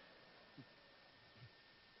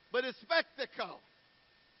 But it's spectacle.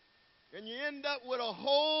 And you end up with a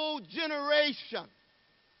whole generation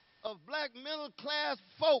of black middle-class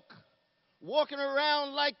folk walking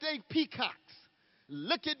around like they peacocks.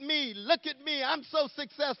 Look at me, I'm so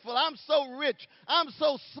successful, I'm so rich, I'm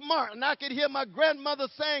so smart. And I could hear my grandmother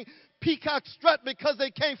saying, peacocks strut because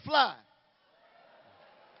they can't fly.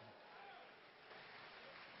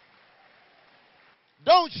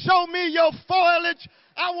 Don't show me your foliage,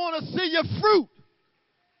 I want to see your fruit.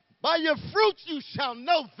 By your fruits you shall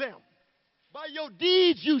know them. By your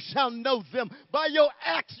deeds you shall know them. By your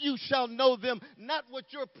acts you shall know them, not what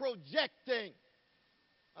you're projecting.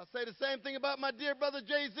 I say the same thing about my dear brother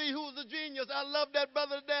Jay-Z, who's a genius. I love that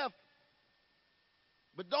brother to death.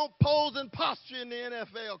 But don't pose and posture in the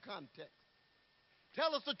NFL context.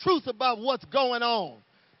 Tell us the truth about what's going on.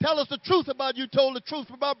 Tell us the truth about you told the truth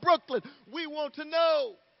about Brooklyn. We want to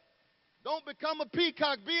know. Don't become a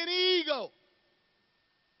peacock. Be an eagle.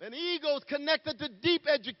 An ego is connected to deep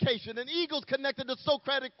education. An ego is connected to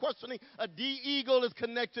Socratic questioning. A de-ego is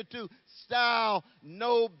connected to style,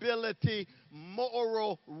 nobility,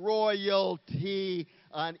 moral royalty.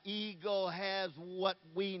 An ego has what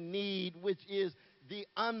we need, which is the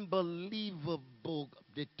unbelievable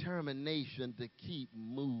determination to keep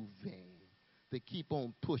moving, to keep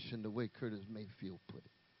on pushing, the way Curtis Mayfield put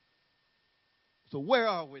it. So where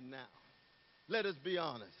are we now? Let us be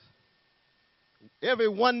honest. Every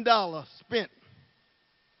 $1 spent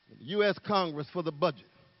in the U.S. Congress for the budget,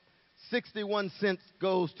 61 cents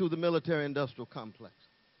goes to the military-industrial complex.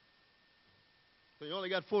 So you only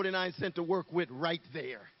got 49 cents to work with right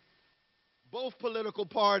there. Both political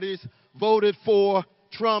parties voted for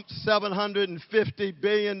Trump's $750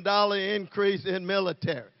 billion increase in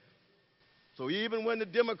military. So even when the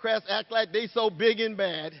Democrats act like they so big and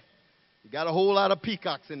bad, you got a whole lot of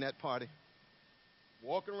peacocks in that party,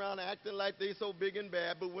 walking around acting like they so big and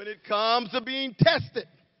bad, but when it comes to being tested,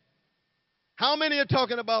 how many are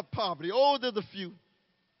talking about poverty? Oh, there's a few.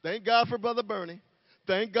 Thank God for Brother Bernie.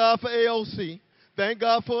 Thank God for AOC. Thank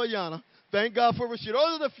God for Ayanna. Thank God for Rashid.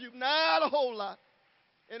 Oh, there's a few. Not a whole lot.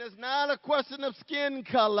 And it's not a question of skin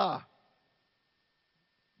color,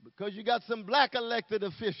 because you got some black elected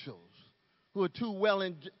officials who are too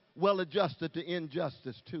well adjusted to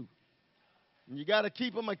injustice too. And you got to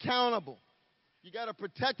keep them accountable. You got to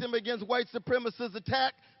protect them against white supremacist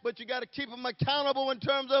attack, but you got to keep them accountable in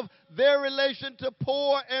terms of their relation to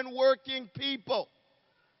poor and working people,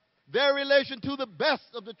 their relation to the best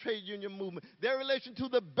of the trade union movement, their relation to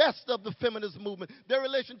the best of the feminist movement, their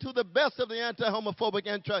relation to the best of the anti-homophobic,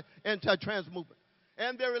 anti-trans movement,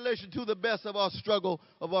 and their relation to the best of our struggle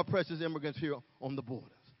of our precious immigrants here on the borders.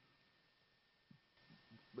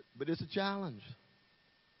 But it's a challenge.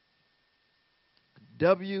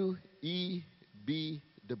 W.E.B.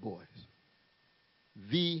 Du Bois,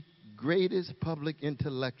 the greatest public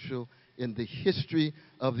intellectual in the history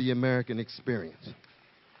of the American experience.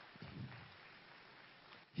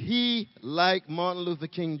 He, like Martin Luther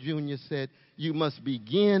King Jr., said, you must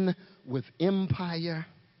begin with empire.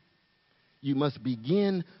 You must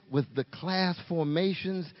begin with the class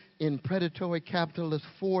formations in predatory capitalist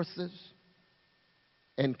forces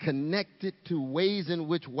and connect it to ways in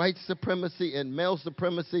which white supremacy and male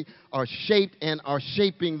supremacy are shaped and are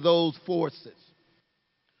shaping those forces.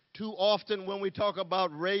 Too often when we talk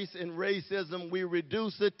about race and racism, we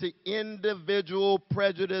reduce it to individual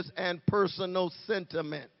prejudice and personal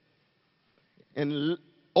sentiment, and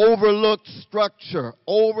overlooks structure,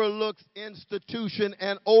 overlooks institution,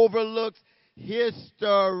 and overlooks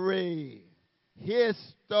history.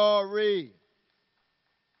 History.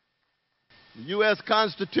 The U.S.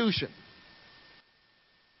 Constitution,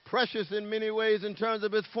 precious in many ways in terms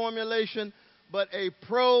of its formulation, but a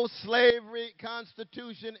pro-slavery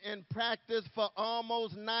constitution in practice for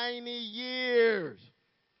almost 90 years.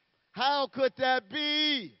 How could that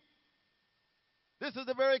be? This is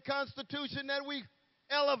the very Constitution that we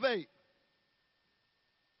elevate,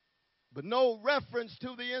 but no reference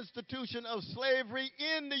to the institution of slavery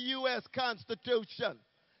in the U.S. Constitution.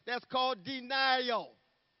 That's called denial.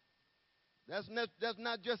 That's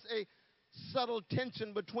not just a subtle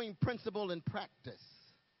tension between principle and practice.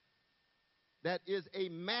 That is a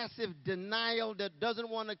massive denial that doesn't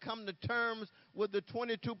want to come to terms with the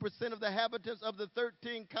 22% of the inhabitants of the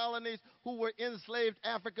 13 colonies who were enslaved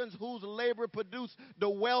Africans, whose labor produced the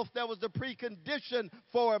wealth that was the precondition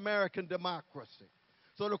for American democracy.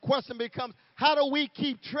 So the question becomes, how do we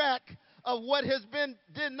keep track of what has been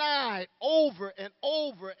denied over and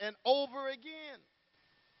over and over again?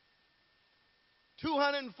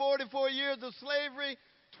 244 years of slavery,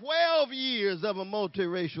 12 years of a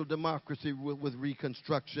multiracial democracy with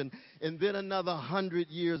Reconstruction, and then another 100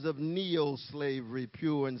 years of neo-slavery,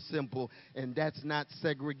 pure and simple, and that's not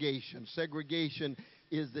segregation. Segregation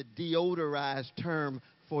is the deodorized term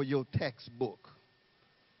for your textbook.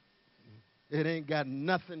 It ain't got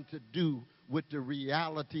nothing to do with the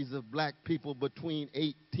realities of black people between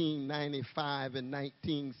 1895 and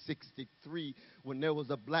 1963, when there was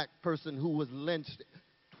a black person who was lynched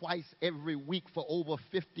twice every week for over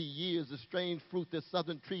 50 years, the strange fruit that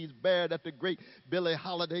southern trees bear that the great Billie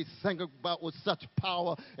Holiday sang about with such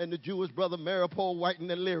power, and the Jewish brother Maripol White in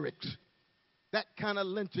the lyrics. That kind of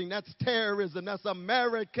lynching, that's terrorism. That's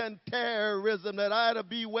American terrorism that Ida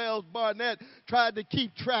B. Wells Barnett tried to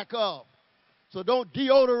keep track of. So don't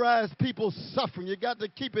deodorize people's suffering. You got to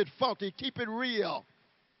keep it funky, keep it real.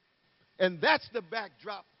 And that's the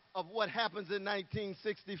backdrop of what happens in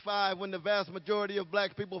 1965 when the vast majority of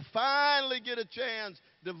black people finally get a chance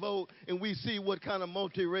to vote, and we see what kind of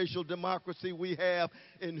multiracial democracy we have,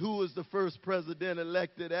 and who was the first president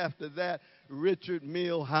elected after that? Richard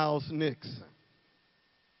Milhous Nixon.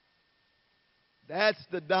 That's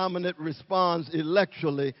the dominant response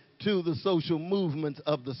electorally to the social movements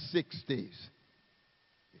of the 60s.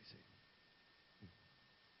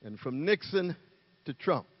 And from Nixon to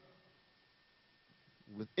Trump,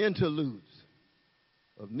 with interludes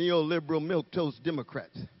of neoliberal milquetoast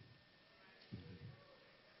Democrats,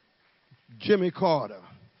 Jimmy Carter,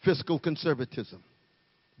 fiscal conservatism,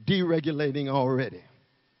 deregulating already.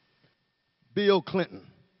 Bill Clinton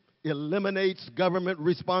eliminates government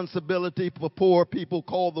responsibility for poor people,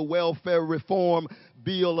 called the welfare reform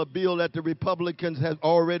bill, a bill that the Republicans have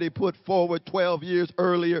already put forward 12 years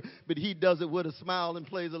earlier, but he does it with a smile and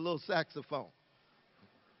plays a little saxophone.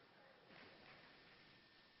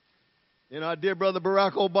 Our dear brother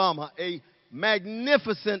Barack Obama, a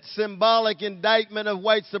magnificent symbolic indictment of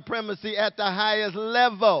white supremacy at the highest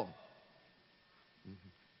level.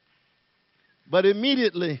 But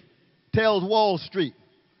immediately tells Wall Street,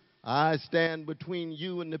 I stand between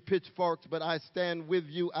you and the pitchforks, but I stand with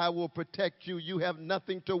you. I will protect you. You have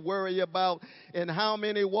nothing to worry about. And how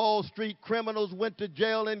many Wall Street criminals went to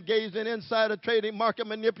jail, engaged in insider trading, market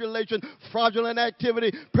manipulation, fraudulent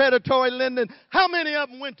activity, predatory lending? How many of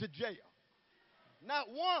them went to jail? Not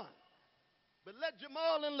one. But let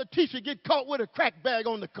Jamal and Letitia get caught with a crack bag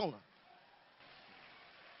on the corner.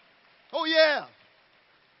 Oh, yeah.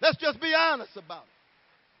 Let's just be honest about it.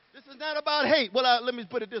 This is not about hate. Well, let me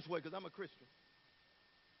put it this way, because I'm a Christian.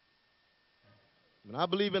 And I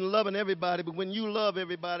believe in loving everybody, but when you love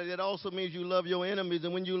everybody, that also means you love your enemies.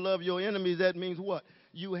 And when you love your enemies, that means what?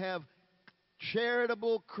 You have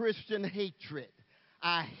charitable Christian hatred.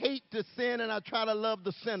 I hate the sin, and I try to love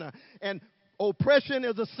the sinner. And oppression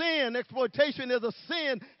is a sin. Exploitation is a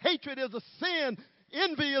sin. Hatred is a sin.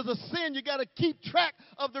 Envy is a sin. You got to keep track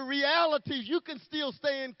of the realities. You can still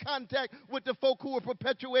stay in contact with the folk who are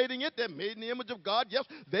perpetuating it. They're made in the image of God. Yes,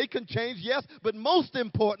 they can change. Yes, but most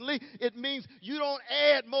importantly, it means you don't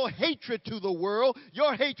add more hatred to the world.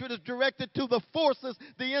 Your hatred is directed to the forces,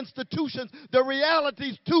 the institutions, the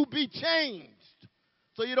realities to be changed.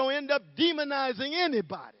 So you don't end up demonizing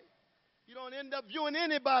anybody. You don't end up viewing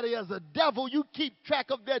anybody as a devil. You keep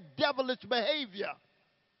track of their devilish behavior,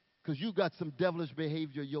 because you got some devilish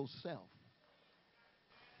behavior yourself.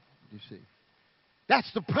 You see? That's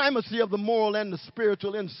the primacy of the moral and the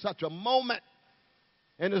spiritual in such a moment.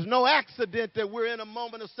 And there's no accident that we're in a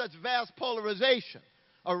moment of such vast polarization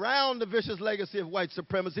around the vicious legacy of white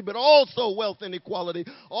supremacy, but also wealth inequality,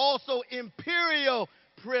 also imperial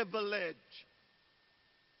privilege.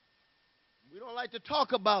 We don't like to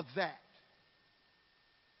talk about that.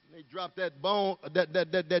 They dropped that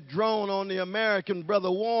drone on the American,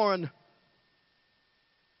 Brother Warren.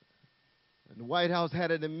 And the White House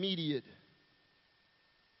had an immediate,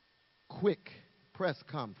 quick press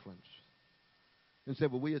conference and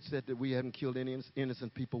said, well, we had said that we hadn't killed any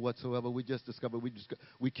innocent people whatsoever. We just discovered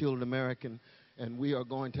we killed an American, and we are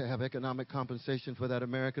going to have economic compensation for that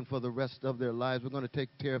American for the rest of their lives. We're going to take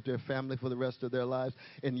care of their family for the rest of their lives.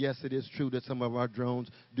 And yes, it is true that some of our drones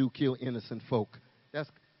do kill innocent folk. That's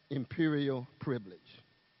imperial privilege.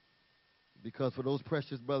 Because for those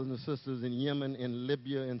precious brothers and sisters in Yemen, in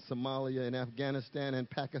Libya, in Somalia, in Afghanistan, and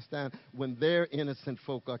Pakistan, when their innocent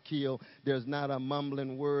folk are killed, there's not a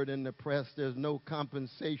mumbling word in the press. There's no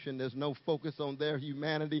compensation. There's no focus on their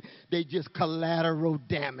humanity. They just collateral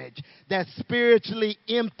damage. That's spiritually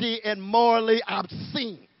empty and morally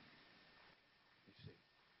obscene.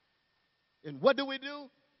 And what do?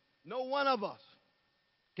 No one of us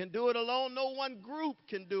can do it alone. No one group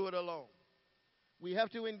can do it alone. We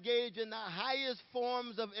have to engage in the highest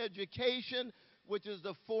forms of education, which is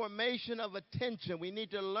the formation of attention. We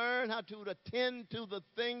need to learn how to attend to the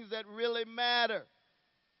things that really matter.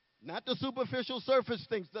 Not the superficial surface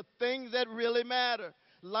things, the things that really matter.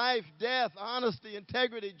 Life, death, honesty,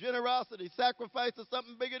 integrity, generosity, sacrifice to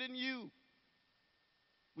something bigger than you.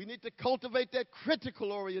 We need to cultivate that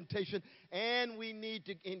critical orientation, and we need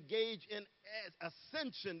to engage in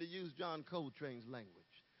ascension, to use John Coltrane's language,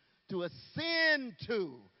 to ascend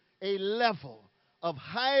to a level of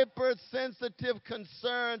hypersensitive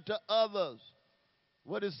concern to others.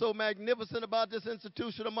 What is so magnificent about this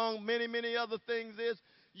institution, among many, many other things, is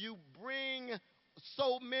you bring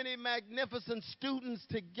so many magnificent students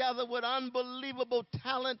together with unbelievable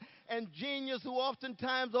talent and genius who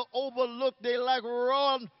oftentimes are overlooked. They lack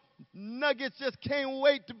raw nuggets just can't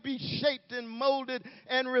wait to be shaped and molded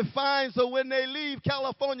and refined. So when they leave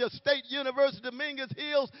California State University, Dominguez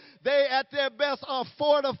Hills, they at their best are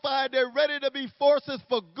fortified. They're ready to be forces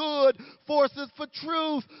for good, forces for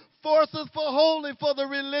truth, forces for holy, for the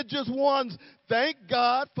religious ones. Thank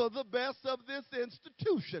God for the best of this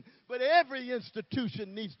institution. But every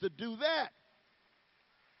institution needs to do that.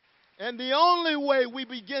 And the only way we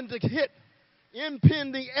begin to hit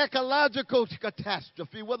impending ecological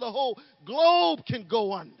catastrophe where the whole globe can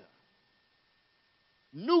go under,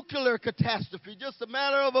 nuclear catastrophe, just a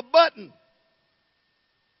matter of a button.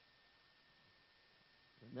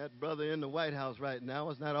 And that brother in the White House right now,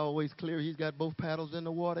 it's not always clear he's got both paddles in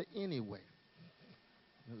the water anyway,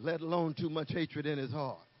 let alone too much hatred in his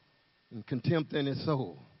heart and contempt in his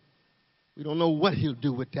soul. We don't know what he'll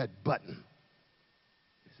do with that button.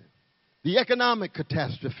 The economic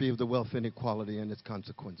catastrophe of the wealth inequality and its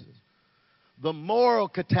consequences. The moral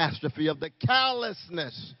catastrophe of the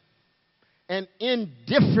callousness and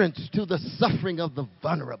indifference to the suffering of the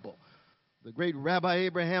vulnerable. The great Rabbi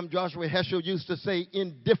Abraham Joshua Heschel used to say,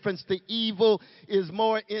 indifference to evil is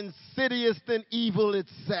more insidious than evil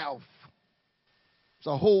itself. It's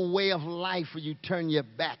a whole way of life where you turn your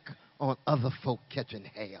back on other folk catching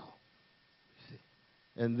hell.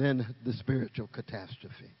 And then the spiritual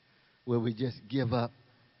catastrophe, where we just give up,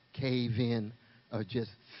 cave in, or just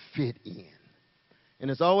fit in. And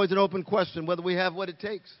it's always an open question whether we have what it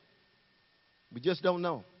takes. We just don't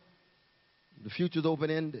know. The future's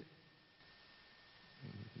open-ended.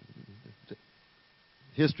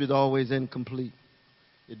 History's always incomplete.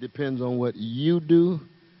 It depends on what you do.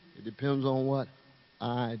 It depends on what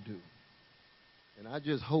I do. And I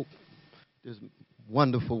just hope this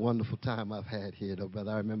wonderful, wonderful time I've had here, though,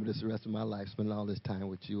 brother. I remember this the rest of my life, spending all this time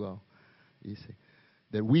with you all. You see,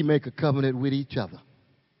 that we make a covenant with each other.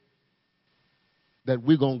 That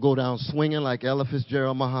we're going to go down swinging like Ella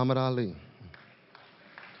Fitzgerald, Muhammad Ali.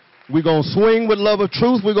 We're going to swing with love of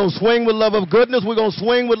truth. We're going to swing with love of goodness. We're going to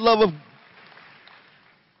swing with love of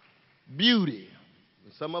beauty.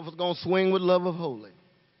 And some of us are going to swing with love of holy.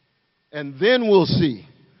 And then we'll see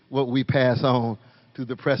what we pass on to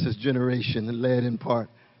the precious generation, and led in part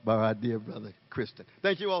by our dear brother, Kristen.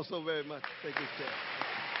 Thank you all so very much. Take this care.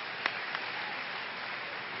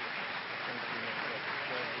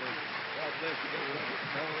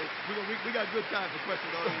 We got good time for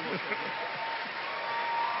questions.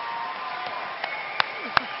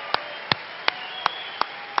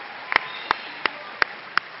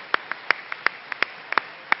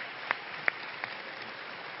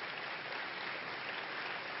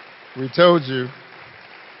 We told you.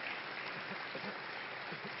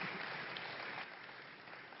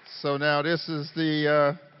 So now this is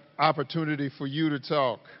the opportunity for you to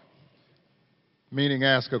talk, meaning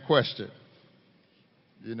ask a question.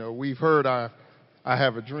 You know, we've heard I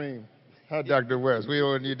have a dream. Huh, Dr. West? We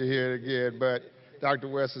don't need to hear it again, but Dr.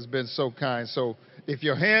 West has been so kind. So if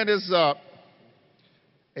your hand is up,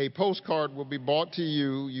 a postcard will be brought to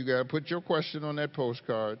you. You got to put your question on that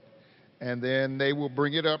postcard, and then they will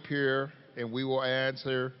bring it up here, and we will ask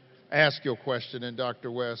your question, and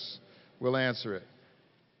Dr. West will answer it.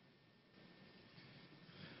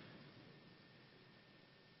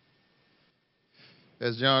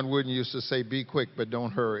 As John Wooden used to say, be quick, but don't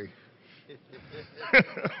hurry.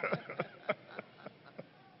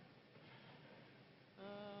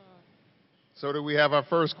 So do we have our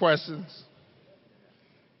first questions?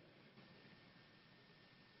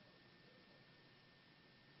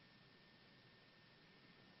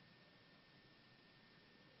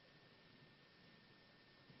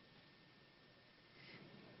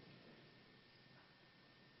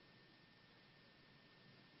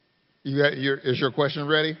 Is your question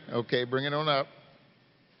ready? Okay, bring it on up.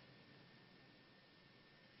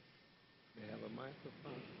 They have a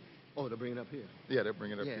microphone. Oh, they'll bring it up here. Yeah, they'll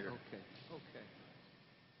bring it up here. Okay.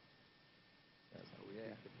 That's how we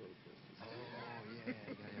act the protesters. Oh, yeah,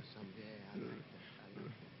 you gotta have some. Yeah, I like that.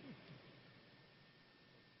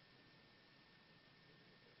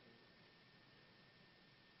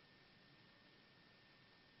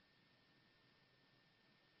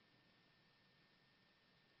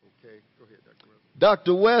 Okay, go ahead, Dr. West.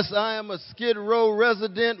 Dr. West, I am a Skid Row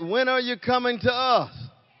resident. When are you coming to us?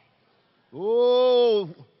 Oh,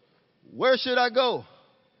 where should I go?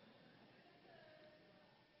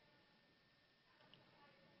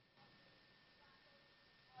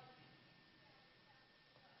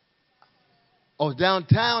 Oh,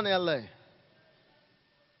 downtown L.A.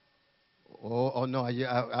 Oh no,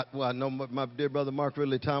 I know my dear brother Mark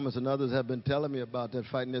Ridley Thomas and others have been telling me about that,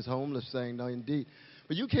 fighting this homeless thing. No, indeed.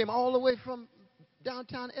 But you came all the way from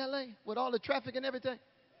downtown L.A. with all the traffic and everything?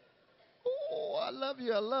 Oh, I love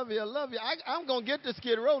you, I love you, I love you. I'm going to get to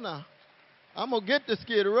Skid Row now. I'm going to get to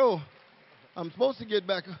Skid Row. I'm supposed to get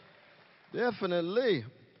back. Definitely.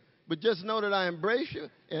 But just know that I embrace you.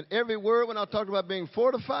 And every word when I talk about being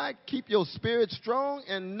fortified, keep your spirit strong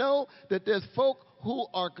and know that there's folk who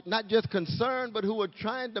are not just concerned, but who are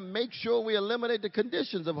trying to make sure we eliminate the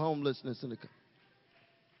conditions of homelessness in the country.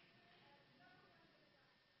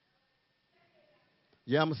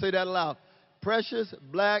 Yeah, I'm going to say that aloud. Precious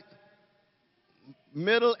black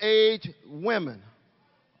middle-aged women.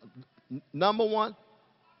 Number one.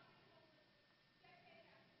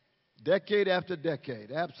 Decade after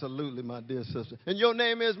decade. Absolutely, my dear sister. And your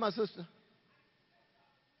name is, my sister?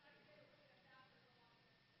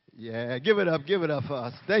 Yeah, give it up for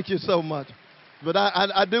us. Thank you so much. But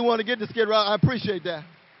I do want to get to Skid Row. I appreciate that.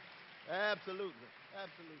 Absolutely,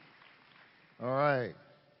 absolutely. All right.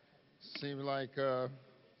 Seems like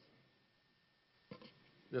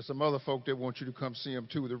there's some other folk that want you to come see him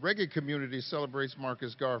too. The reggae community celebrates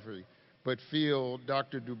Marcus Garvey, but feel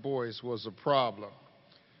Dr. Du Bois was a problem.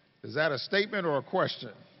 Is that a statement or a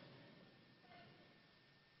question?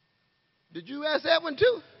 Did you ask that one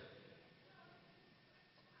too?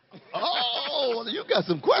 Oh, you got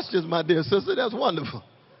some questions, my dear sister. That's wonderful.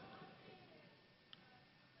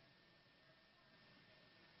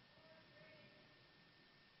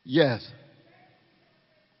 Yes.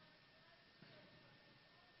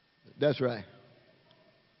 That's right.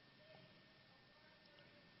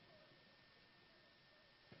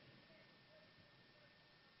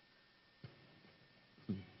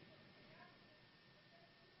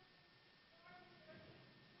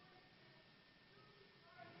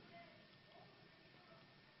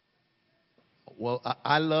 Well,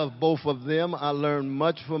 I love both of them. I learned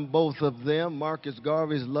much from both of them. Marcus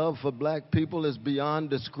Garvey's love for black people is beyond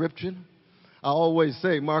description. I always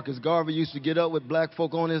say Marcus Garvey used to get up with black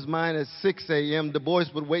folk on his mind at 6 a.m. Du Bois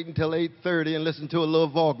would wait until 8:30 and listen to a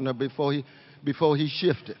little Wagner before he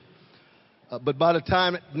shifted. But by the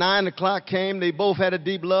time 9 o'clock came, they both had a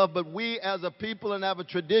deep love. But we as a people and have a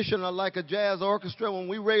tradition are like a jazz orchestra. When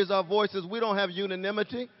we raise our voices, we don't have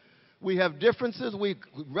unanimity. We have differences. We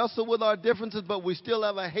wrestle with our differences, but we still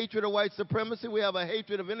have a hatred of white supremacy. We have a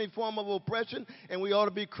hatred of any form of oppression, and we ought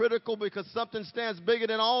to be critical because something stands bigger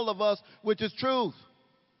than all of us, which is truth.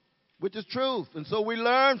 Which is truth. And so we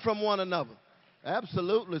learn from one another.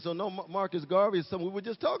 Absolutely. So no, Marcus Garvey is something. We were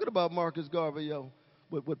just talking about Marcus Garvey,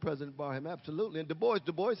 with President Barham. Absolutely. And Du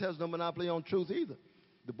Bois has no monopoly on truth either.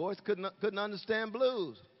 Du Bois couldn't understand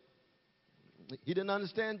blues. He didn't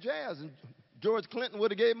understand jazz. And George Clinton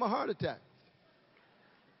would have gave him a heart attack.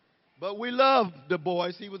 But we love Du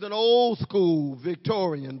Bois. He was an old school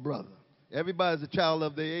Victorian brother. Everybody's a child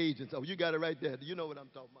of their age. And so you got it right there. You know what I'm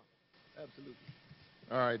talking about. Absolutely.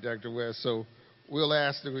 All right, Dr. West. So we'll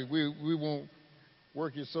ask that we won't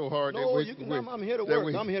work you so hard. No, I'm here to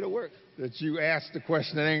work. I'm here to work. That you ask the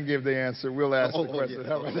question and then give the answer. We'll ask the question.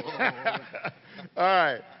 Yeah. All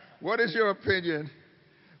right. What is your opinion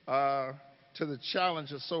to the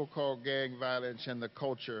challenge of so-called gang violence and the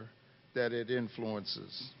culture that it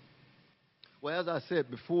influences? Well, as I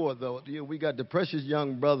said before, though, we got the precious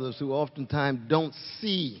young brothers who oftentimes don't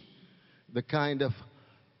see the kind of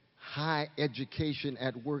high education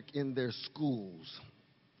at work in their schools.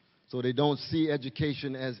 So they don't see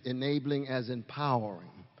education as enabling, as empowering.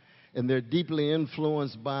 And they're deeply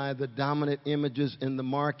influenced by the dominant images in the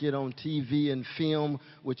market on TV and film,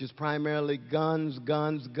 which is primarily guns,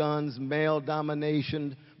 guns, guns, male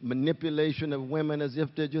domination, manipulation of women as if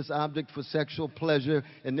they're just objects for sexual pleasure.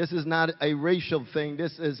 And this is not a racial thing.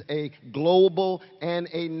 This is a global and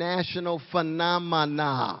a national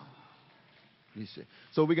phenomenon. You see.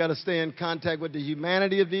 So we got to stay in contact with the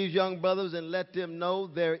humanity of these young brothers and let them know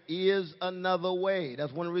there is another way.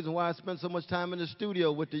 That's one of the reasons why I spend so much time in the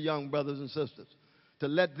studio with the young brothers and sisters, to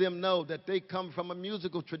let them know that they come from a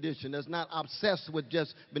musical tradition that's not obsessed with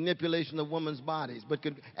just manipulation of women's bodies, but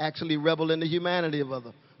could actually revel in the humanity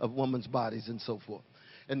of women's bodies and so forth.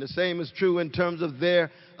 And the same is true in terms of their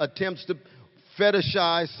attempts to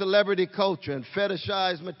fetishize celebrity culture and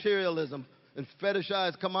fetishize materialism and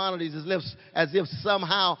fetishize commodities as if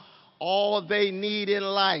somehow all they need in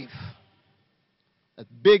life is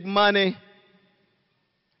big money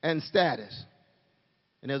and status.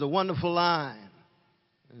 And there's a wonderful line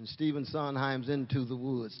in Stephen Sondheim's Into the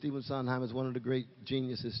Woods. Stephen Sondheim is one of the great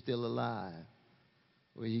geniuses still alive,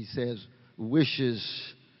 where he says,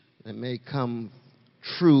 wishes that may come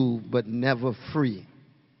true but never free.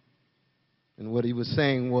 And what he was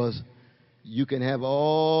saying was, you can have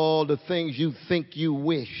all the things you think you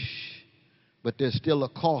wish, but there's still a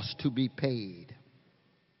cost to be paid,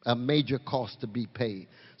 a major cost to be paid.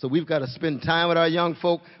 So we've got to spend time with our young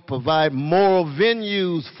folk, provide moral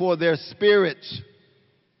venues for their spirits.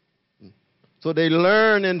 So they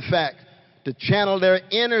learn, in fact, to channel their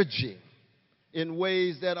energy in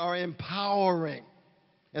ways that are empowering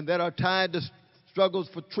and that are tied to struggles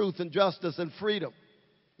for truth and justice and freedom.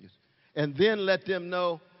 And then let them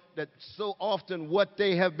know that so often what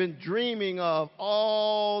they have been dreaming of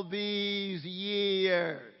all these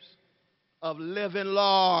years of living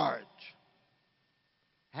large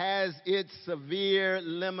has its severe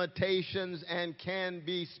limitations and can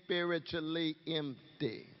be spiritually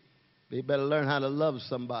empty. They better learn how to love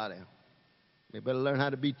somebody. They better learn how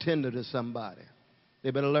to be tender to somebody.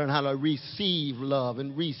 They better learn how to receive love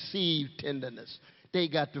and receive tenderness. They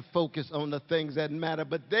got to focus on the things that matter,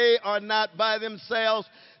 but they are not by themselves.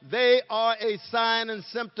 They are a sign and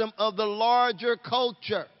symptom of the larger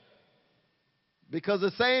culture. Because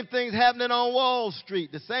the same things happening on Wall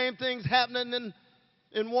Street, the same things happening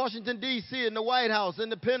in Washington, D.C., in the White House, in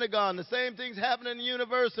the Pentagon, the same things happening in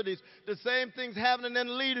universities, the same things happening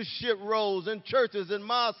in leadership roles in churches and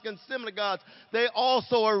mosques and synagogues, they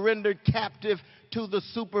also are rendered captive to the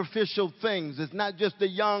superficial things. It's not just the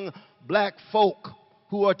young black folk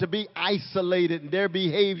who are to be isolated and their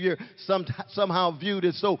behavior somehow viewed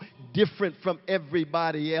as so different from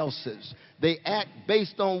everybody else's. They act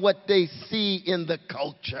based on what they see in the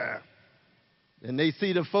culture. And they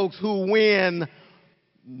see the folks who win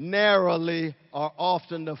narrowly are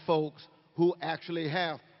often the folks who actually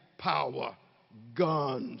have power,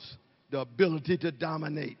 guns, the ability to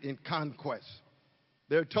dominate in conquest.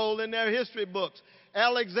 They're told in their history books,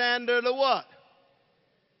 Alexander the what?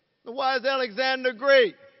 Why is Alexander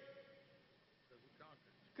great?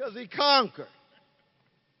 Because he conquered.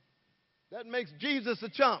 That makes Jesus a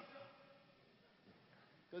chump.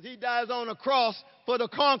 Because he dies on a cross for the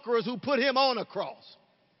conquerors who put him on a cross.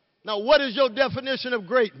 Now, what is your definition of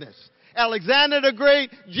greatness? Alexander the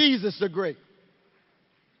Great, Jesus the Great.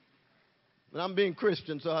 But I'm being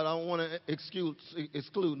Christian, so I don't want to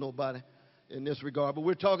exclude nobody in this regard. But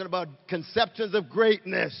we're talking about conceptions of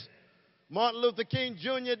greatness. Martin Luther King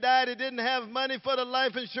Jr. died. He didn't have money for the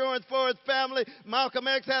life insurance for his family. Malcolm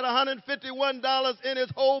X had $151 in his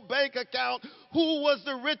whole bank account. Who was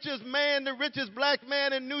the richest man, the richest black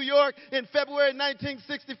man in New York in February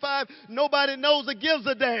 1965? Nobody knows or gives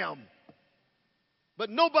a damn. But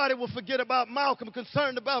nobody will forget about Malcolm,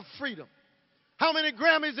 concerned about freedom. How many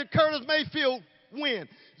Grammys did Curtis Mayfield win?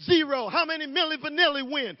 0. How many Milli Vanilli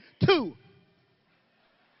win? 2.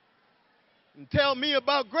 And tell me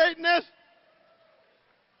about greatness.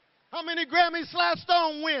 How many Grammys Sly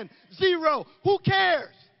Stone win? 0. Who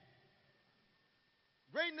cares?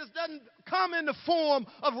 Greatness doesn't come in the form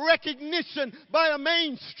of recognition by a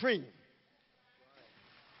mainstream.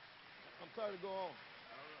 I'm sorry to go on.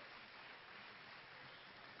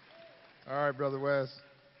 All right, Brother West.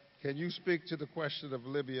 Can you speak to the question of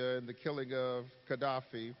Libya and the killing of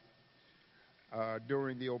Gaddafi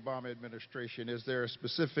during the Obama administration? Is there a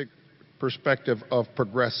specific perspective of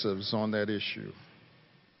progressives on that issue?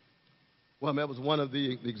 Well, that was one of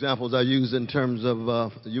the examples I used in terms of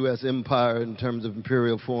the U.S. empire, in terms of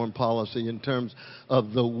imperial foreign policy, in terms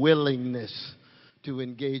of the willingness to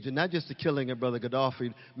engage in not just the killing of Brother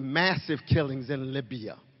Gaddafi, massive killings in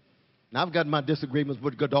Libya. Now, I've got my disagreements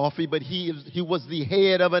with Gaddafi, but he was the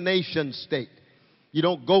head of a nation state. You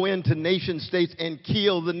don't go into nation states and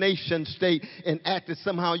kill the nation state and act as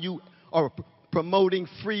somehow you are promoting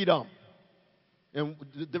freedom. And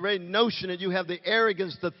the very notion that you have the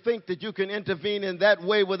arrogance to think that you can intervene in that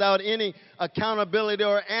way without any accountability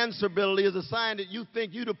or answerability is a sign that you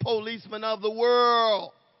think you're the policeman of the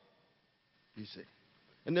world. You see.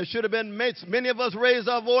 And there should have been many of us raised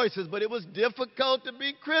our voices, but it was difficult to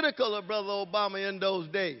be critical of Brother Obama in those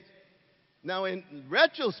days. Now, in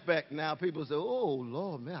retrospect, now people say, oh,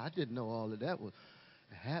 Lord, man, I didn't know all of that was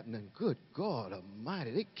happening. Good God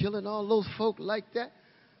Almighty, they killing all those folk like that?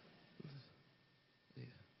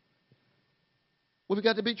 Well, we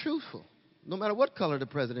got to be truthful, no matter what color the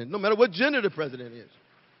president is, no matter what gender the president is,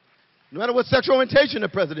 no matter what sexual orientation the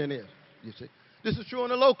president is, you see. This is true on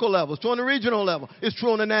the local level. It's true on the regional level. It's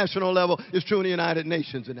true on the national level. It's true in the United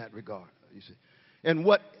Nations in that regard, you see. And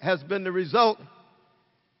what has been the result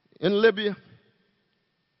in Libya?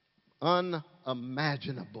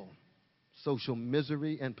 Unimaginable social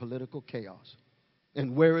misery and political chaos.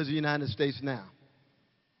 And where is the United States now?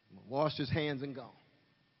 Washed his hands and gone.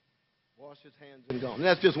 Wash his hands and gone. And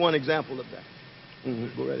that's just one example of that.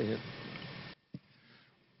 Go right ahead.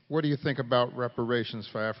 What do you think about reparations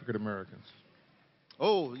for African Americans?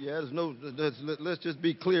 Oh, yeah, let's just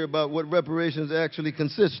be clear about what reparations actually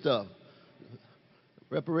consist of.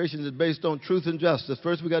 Reparations is based on truth and justice.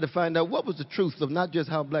 First, we got to find out what was the truth of not just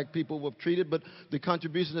how black people were treated, but the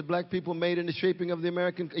contribution that black people made in the shaping of the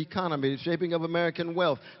American economy, the shaping of American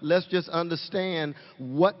wealth. Let's just understand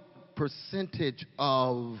what percentage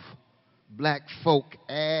of black folk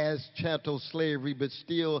as chattel slavery, but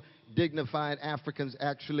still dignified Africans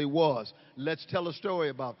actually was. Let's tell a story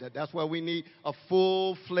about that. That's why we need a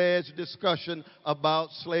full-fledged discussion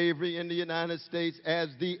about slavery in the United States as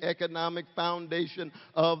the economic foundation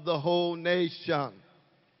of the whole nation.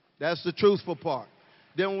 That's the truthful part.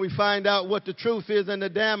 Then when we find out what the truth is and the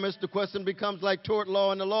damage, the question becomes like tort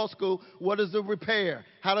law in the law school, what is the repair?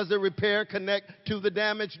 How does the repair connect to the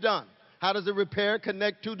damage done? How does the repair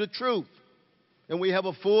connect to the truth? And we have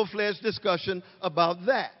a full-fledged discussion about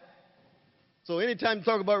that. So anytime you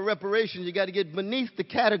talk about reparations, you got to get beneath the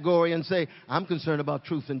category and say, I'm concerned about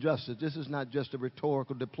truth and justice. This is not just a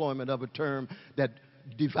rhetorical deployment of a term that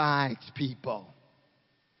divides people.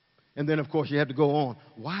 And then, of course, you have to go on.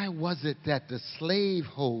 Why was it that the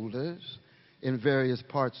slaveholders in various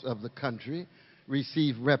parts of the country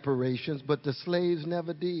received reparations, but the slaves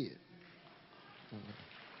never did?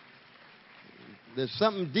 There's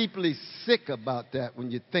something deeply sick about that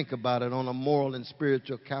when you think about it on a moral and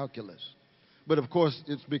spiritual calculus. But of course,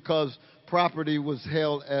 it's because property was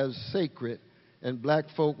held as sacred, and black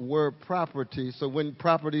folk were property. So when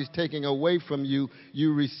property is taken away from you,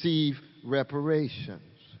 you receive reparations.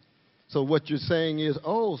 So what you're saying is,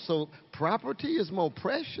 oh, so property is more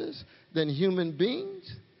precious than human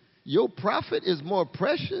beings? Your profit is more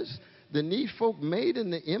precious than these folk made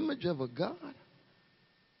in the image of a God?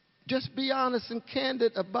 Just be honest and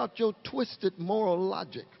candid about your twisted moral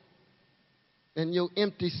logic and your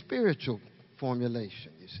empty spiritual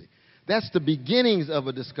formulation, you see. That's the beginnings of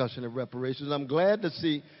a discussion of reparations. I'm glad to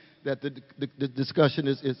see that the discussion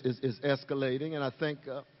is escalating, and I thank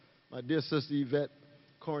my dear sister Yvette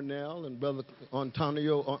Cornel and Brother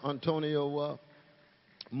Antonio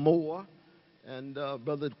Moore and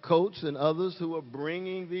Brother Coates and others who are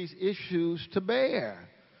bringing these issues to bear,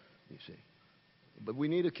 you see. But we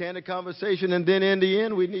need a candid conversation, and then in the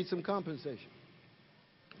end, we need some compensation.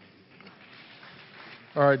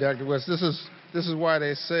 All right, Dr. West, this is why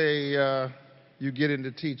they say you get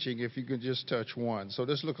into teaching if you can just touch one. So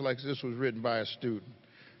this looks like this was written by a student.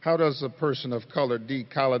 How does a person of color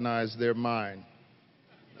decolonize their mind?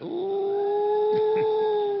 Ooh,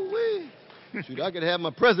 shoot, I could have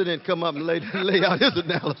my president come up and lay out his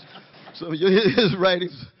analysis. So his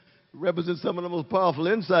writings represent some of the most powerful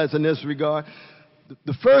insights in this regard.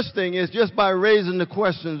 The first thing is just by raising the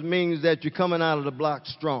questions means that you're coming out of the block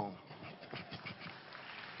strong.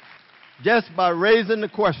 Just by raising the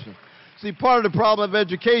question. See, part of the problem of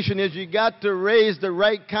education is you got to raise the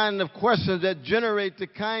right kind of questions that generate the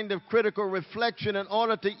kind of critical reflection in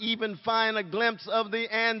order to even find a glimpse of the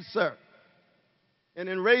answer. And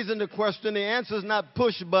in raising the question, the answer is not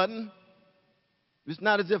push button. It's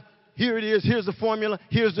not as if, here it is, here's the formula,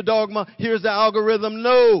 here's the dogma, here's the algorithm.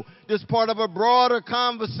 No, this is part of a broader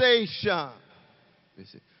conversation. You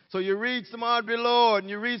see. So you read some Audre Lorde, and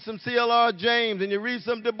you read some C.L.R. James, and you read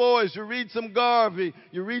some Du Bois, you read some Garvey,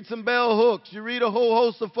 you read some Bell Hooks, you read a whole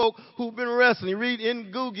host of folk who've been wrestling. You read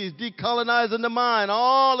Ngougi's Decolonizing the Mind,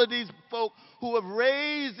 all of these folk who have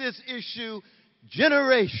raised this issue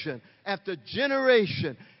generation after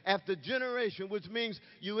generation after generation, which means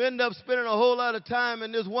you end up spending a whole lot of time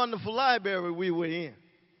in this wonderful library we were in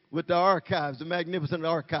with the archives, the magnificent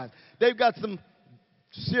archives. They've got some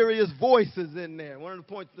serious voices in there. One of the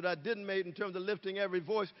points that I didn't make in terms of lifting every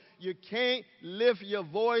voice, you can't lift your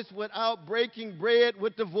voice without breaking bread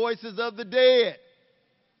with the voices of the dead.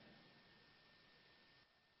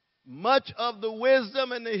 Much of the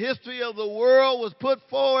wisdom and the history of the world was put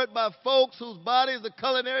forward by folks whose bodies are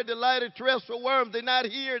culinary delight of terrestrial worms. They're not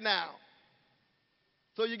here now.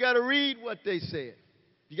 So you got to read what they said.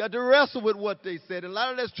 You got to wrestle with what they said. And a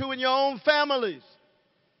lot of that's true in your own families.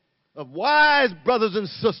 Of wise brothers and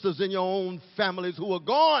sisters in your own families who are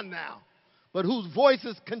gone now, but whose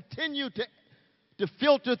voices continue to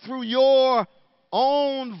filter through your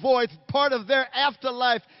own voice. Part of their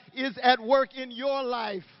afterlife is at work in your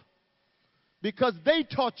life because they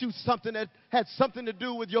taught you something that had something to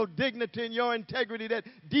do with your dignity and your integrity, that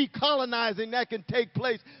decolonizing that can take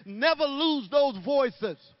place. Never lose those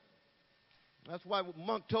voices. That's why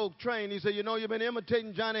Monk told Train, he said, you know, you've been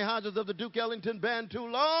imitating Johnny Hodges of the Duke Ellington Band too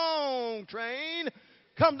long, Train.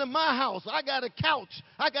 Come to my house. I got a couch.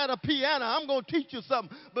 I got a piano. I'm going to teach you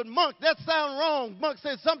something. But Monk, that sounds wrong. Monk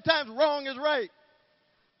said sometimes wrong is right.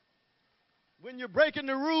 When you're breaking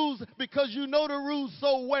the rules because you know the rules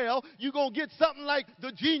so well, you're going to get something like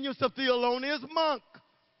the genius of Theolonius Monk.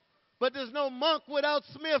 But there's no monk without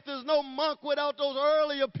Smith. There's no monk without those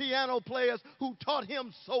earlier piano players who taught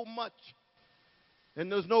him so much.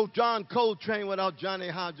 And there's no John Coltrane without Johnny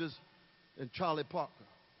Hodges and Charlie Parker.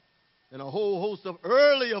 And a whole host of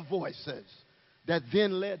earlier voices that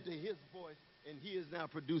then led to his voice. And he is now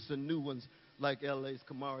producing new ones like L.A.'s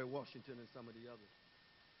Kamari Washington and some of the others.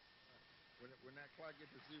 When that clock gets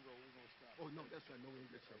to zero, we're going to stop. Oh, no, that's right. No, we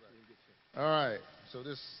didn't get shot. All right. So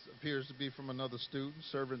this appears to be from another student.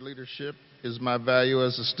 Servant leadership is my value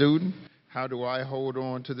as a student. How do I hold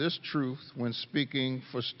on to this truth when speaking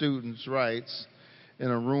for students' rights in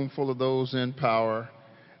a room full of those in power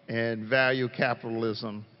and value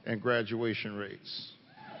capitalism and graduation rates?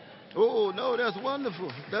 Oh, no, that's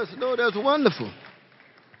wonderful. That's wonderful.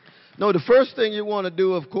 No, the first thing you want to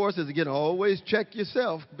do, of course, is, again, always check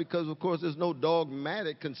yourself because, of course, there's no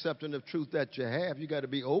dogmatic conception of truth that you have. You got to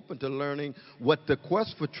be open to learning what the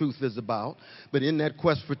quest for truth is about. But in that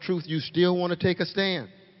quest for truth, you still want to take a stand.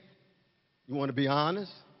 You want to be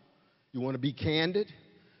honest. You want to be candid.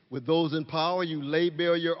 With those in power, you lay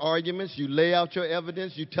bare your arguments. You lay out your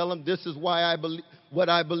evidence. You tell them this is why I believe what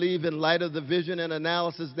I believe in light of the vision and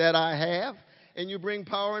analysis that I have. And you bring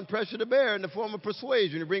power and pressure to bear in the form of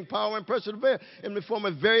persuasion. You bring power and pressure to bear in the form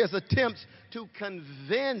of various attempts to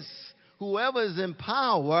convince whoever is in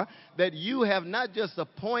power that you have not just a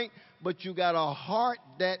point, but you got a heart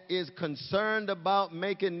that is concerned about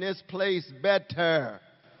making this place better.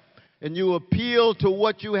 And you appeal to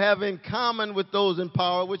what you have in common with those in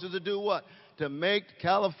power, which is to do what? To make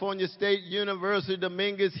California State University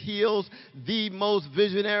Dominguez Hills the most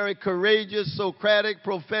visionary, courageous, Socratic,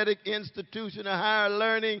 prophetic institution of higher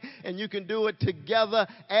learning. And you can do it together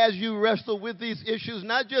as you wrestle with these issues,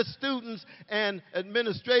 not just students and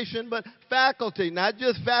administration, but faculty, not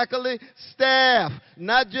just faculty, staff,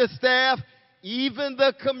 not just staff. Even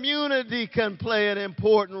the community can play an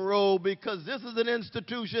important role because this is an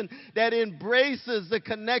institution that embraces the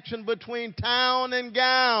connection between town and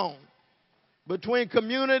gown, between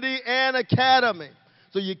community and academy.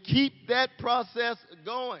 So you keep that process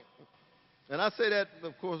going. And I say that,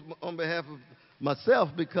 of course, on behalf of myself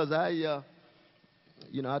because I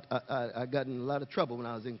got in a lot of trouble when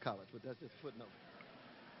I was in college, but that's just a footnote.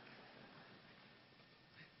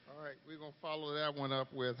 All right, we're going to follow that one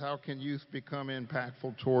up with how can youth become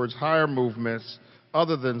impactful towards higher movements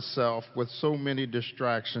other than self with so many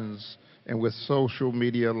distractions and with social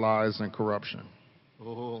media lies and corruption?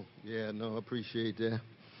 Oh, yeah, no, I appreciate that.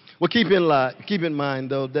 Well, keep in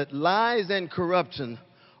mind, though, that lies and corruption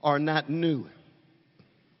are not new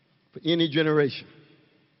for any generation,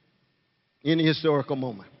 any historical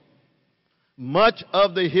moment. Much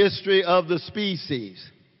of the history of the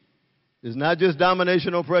species is not just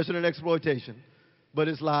domination, oppression, and exploitation, but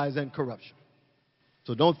it's lies and corruption.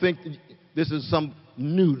 So don't think this is some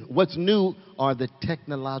new. What's new are the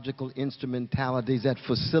technological instrumentalities that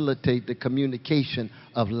facilitate the communication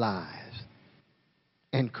of lies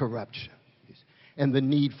and corruption and the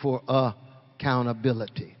need for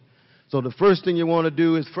accountability. So the first thing you want to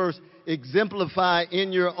do is first exemplify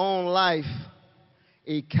in your own life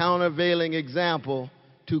a countervailing example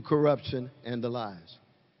to corruption and the lies.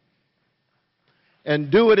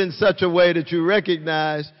 And do it in such a way that you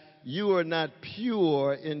recognize you are not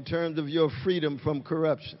pure in terms of your freedom from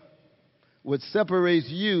corruption. What separates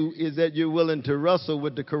you is that you're willing to wrestle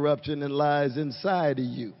with the corruption and lies inside of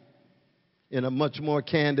you in a much more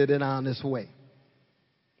candid and honest way.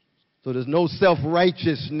 So there's no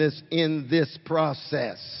self-righteousness in this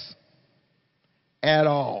process at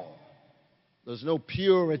all. There's no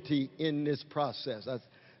purity in this process. There's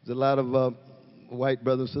a lot of white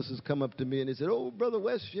brothers and sisters come up to me and they said, oh, Brother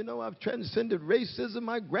West, you know, I've transcended racism.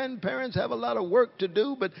 My grandparents have a lot of work to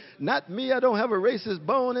do, but not me. I don't have a racist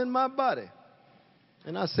bone in my body.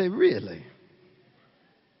 And I say, really?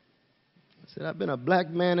 I said, I've been a black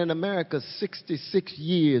man in America 66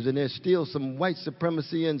 years, and there's still some white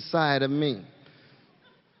supremacy inside of me.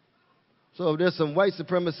 So if there's some white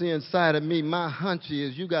supremacy inside of me, my hunch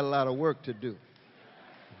is you got a lot of work to do.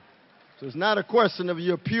 So it's not a question of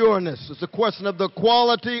your pureness. It's a question of the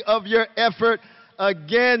quality of your effort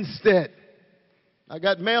against it. I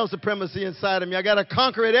got male supremacy inside of me. I got to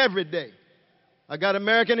conquer it every day. I got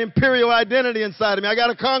American imperial identity inside of me. I got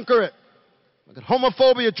to conquer it. I got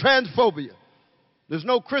homophobia, transphobia. There's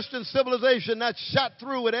no Christian civilization not shot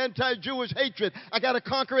through with anti-Jewish hatred. I got to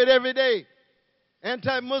conquer it every day.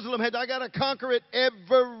 Anti-Muslim hatred, I got to conquer it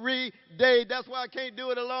every day. That's why I can't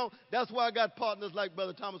do it alone. That's why I got partners like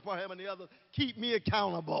Brother Thomas Parham and the others. Keep me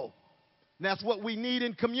accountable. And that's what we need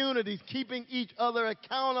in communities, keeping each other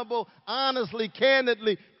accountable, honestly,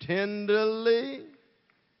 candidly, tenderly,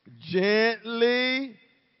 gently,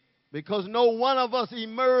 because no one of us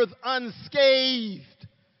emerged unscathed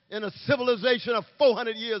in a civilization of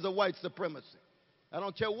 400 years of white supremacy. I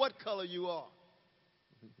don't care what color you are.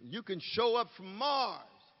 You can show up from Mars,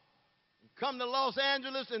 come to Los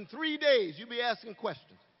Angeles in 3 days. You'll be asking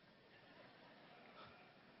questions.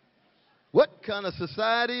 What kind of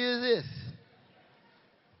society is this?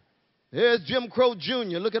 There's Jim Crow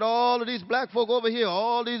Jr. Look at all of these black folk over here,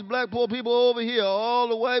 all these black poor people over here, all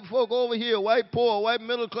the white folk over here, white poor, white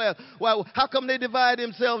middle class. Why, how come they divide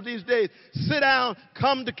themselves these days? Sit down,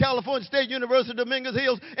 come to California State University, Dominguez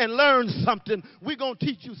Hills, and learn something. We're going to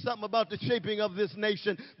teach you something about the shaping of this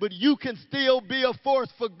nation, but you can still be a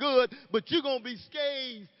force for good, but you're going to be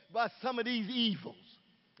scathed by some of these evils.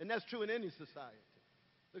 And that's true in any society.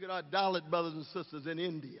 Look at our Dalit brothers and sisters in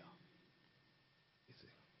India.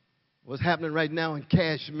 What's happening right now in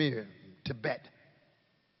Kashmir, Tibet,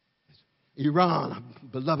 Iran,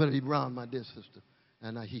 beloved Iran, my dear sister,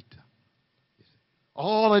 Anahita.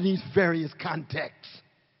 All of these various contexts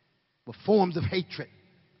were forms of hatred,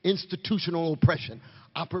 institutional oppression,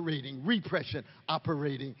 operating, repression,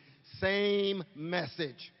 operating. Same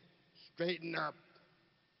message. Straighten up,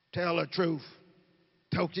 tell the truth.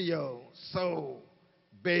 Tokyo, Seoul,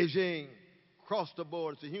 Beijing, across the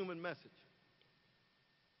board. It's a human message.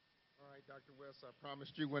 Dr. West, I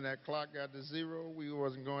promised you when that clock got to 0, we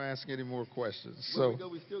wasn't going to ask any more questions. So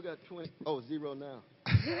we still got 20. Oh, 0 now.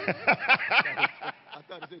 I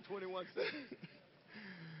thought it said 21 seconds.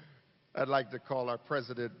 I'd like to call our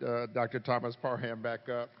president, Dr. Thomas Parham, back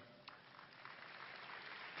up.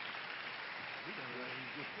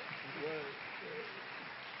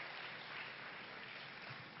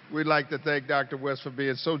 We'd like to thank Dr. West for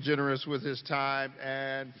being so generous with his time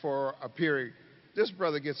and for appearing. This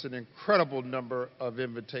brother gets an incredible number of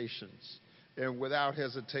invitations, and without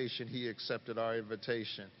hesitation, he accepted our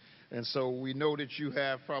invitation. And so we know that you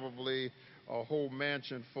have probably a whole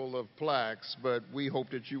mansion full of plaques, but we hope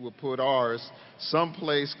that you will put ours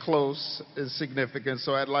someplace close and significant.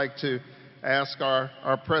 So I'd like to ask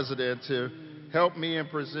our president to help me in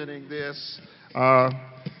presenting this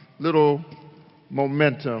little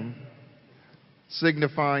momentum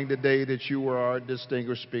signifying the day that you were our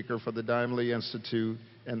distinguished speaker for the Dymally Institute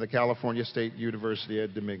and the California State University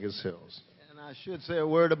at Dominguez Hills. And I should say a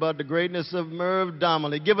word about the greatness of Merv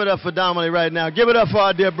Dymally. Give it up for Dymally right now. Give it up for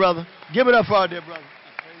our dear brother. Give it up for our dear brother.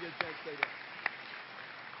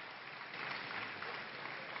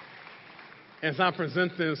 As I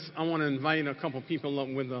present this, I want to invite a couple people up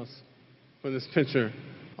with us for this picture.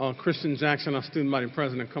 Christian Jackson, our student body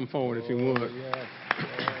president, come forward if you would. Yes.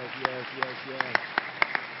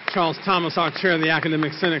 Charles Thomas, our chair of the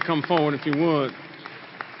Academic Senate, come forward if you would.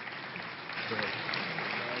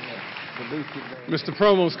 Mr.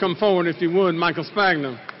 Provost, come forward if you would. Michael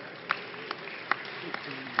Spagna.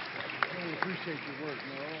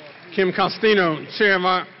 Kim Costino, chair of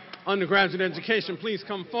our undergraduate education, please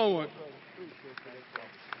come forward.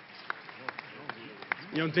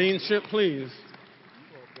 Your deanship, please.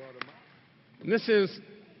 This is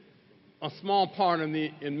a small part of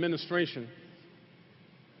the administration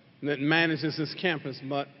that manages this campus,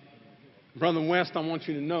 but Brother West, I want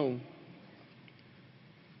you to know,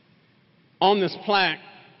 on this plaque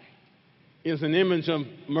is an image of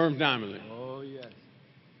Merv Dymally. Oh, yes.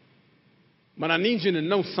 But I need you to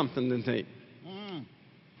know something today.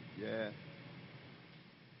 Yeah.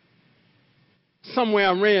 Somewhere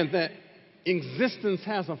I read that existence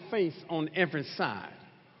has a face on every side.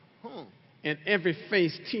 And every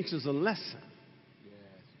face teaches a lesson.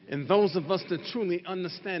 And those of us that truly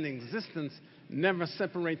understand existence never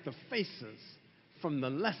separate the faces from the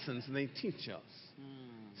lessons they teach us,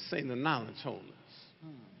 say the knowledge holders.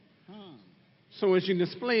 So as you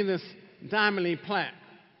display this Dymally plaque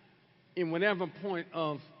in whatever point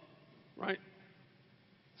of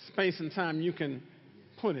space and time you can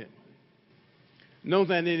put it, know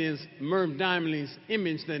that it is Merv Dymally's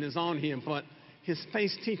image that is on here, but his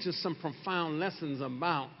face teaches some profound lessons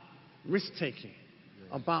about risk-taking,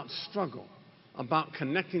 about struggle, about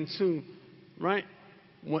connecting to,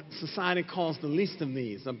 what society calls the least of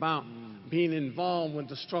these, about being involved with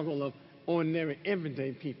the struggle of ordinary,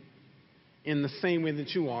 everyday people in the same way that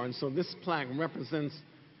you are. And so this plaque represents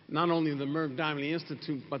not only the Merv Dymally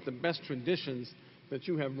Institute, but the best traditions that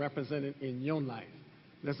you have represented in your life.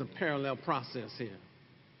 There's a parallel process here.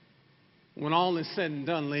 When all is said and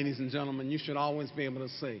done, ladies and gentlemen, you should always be able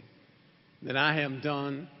to say that I have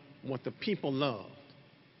done what the people loved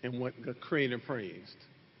and what the Creator praised.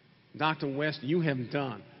 Dr. West, you have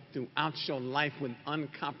done throughout your life with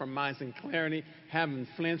uncompromising clarity, haven't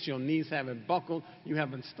flinched, your knees haven't buckled, you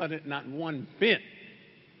haven't stuttered not one bit.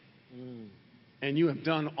 and you have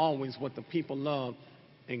done always what the people love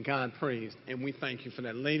and God praised, and we thank you for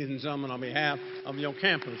that. Ladies and gentlemen, on behalf of your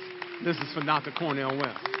campus, this is for Dr. Cornel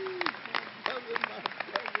West.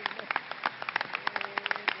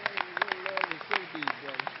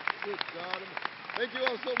 Thank you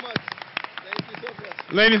all so much. Thank you so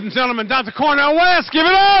much. Ladies and gentlemen, Dr. Cornel West, give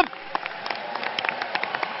it up.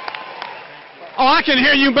 Oh, I can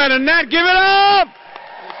hear you better than that. Give it up.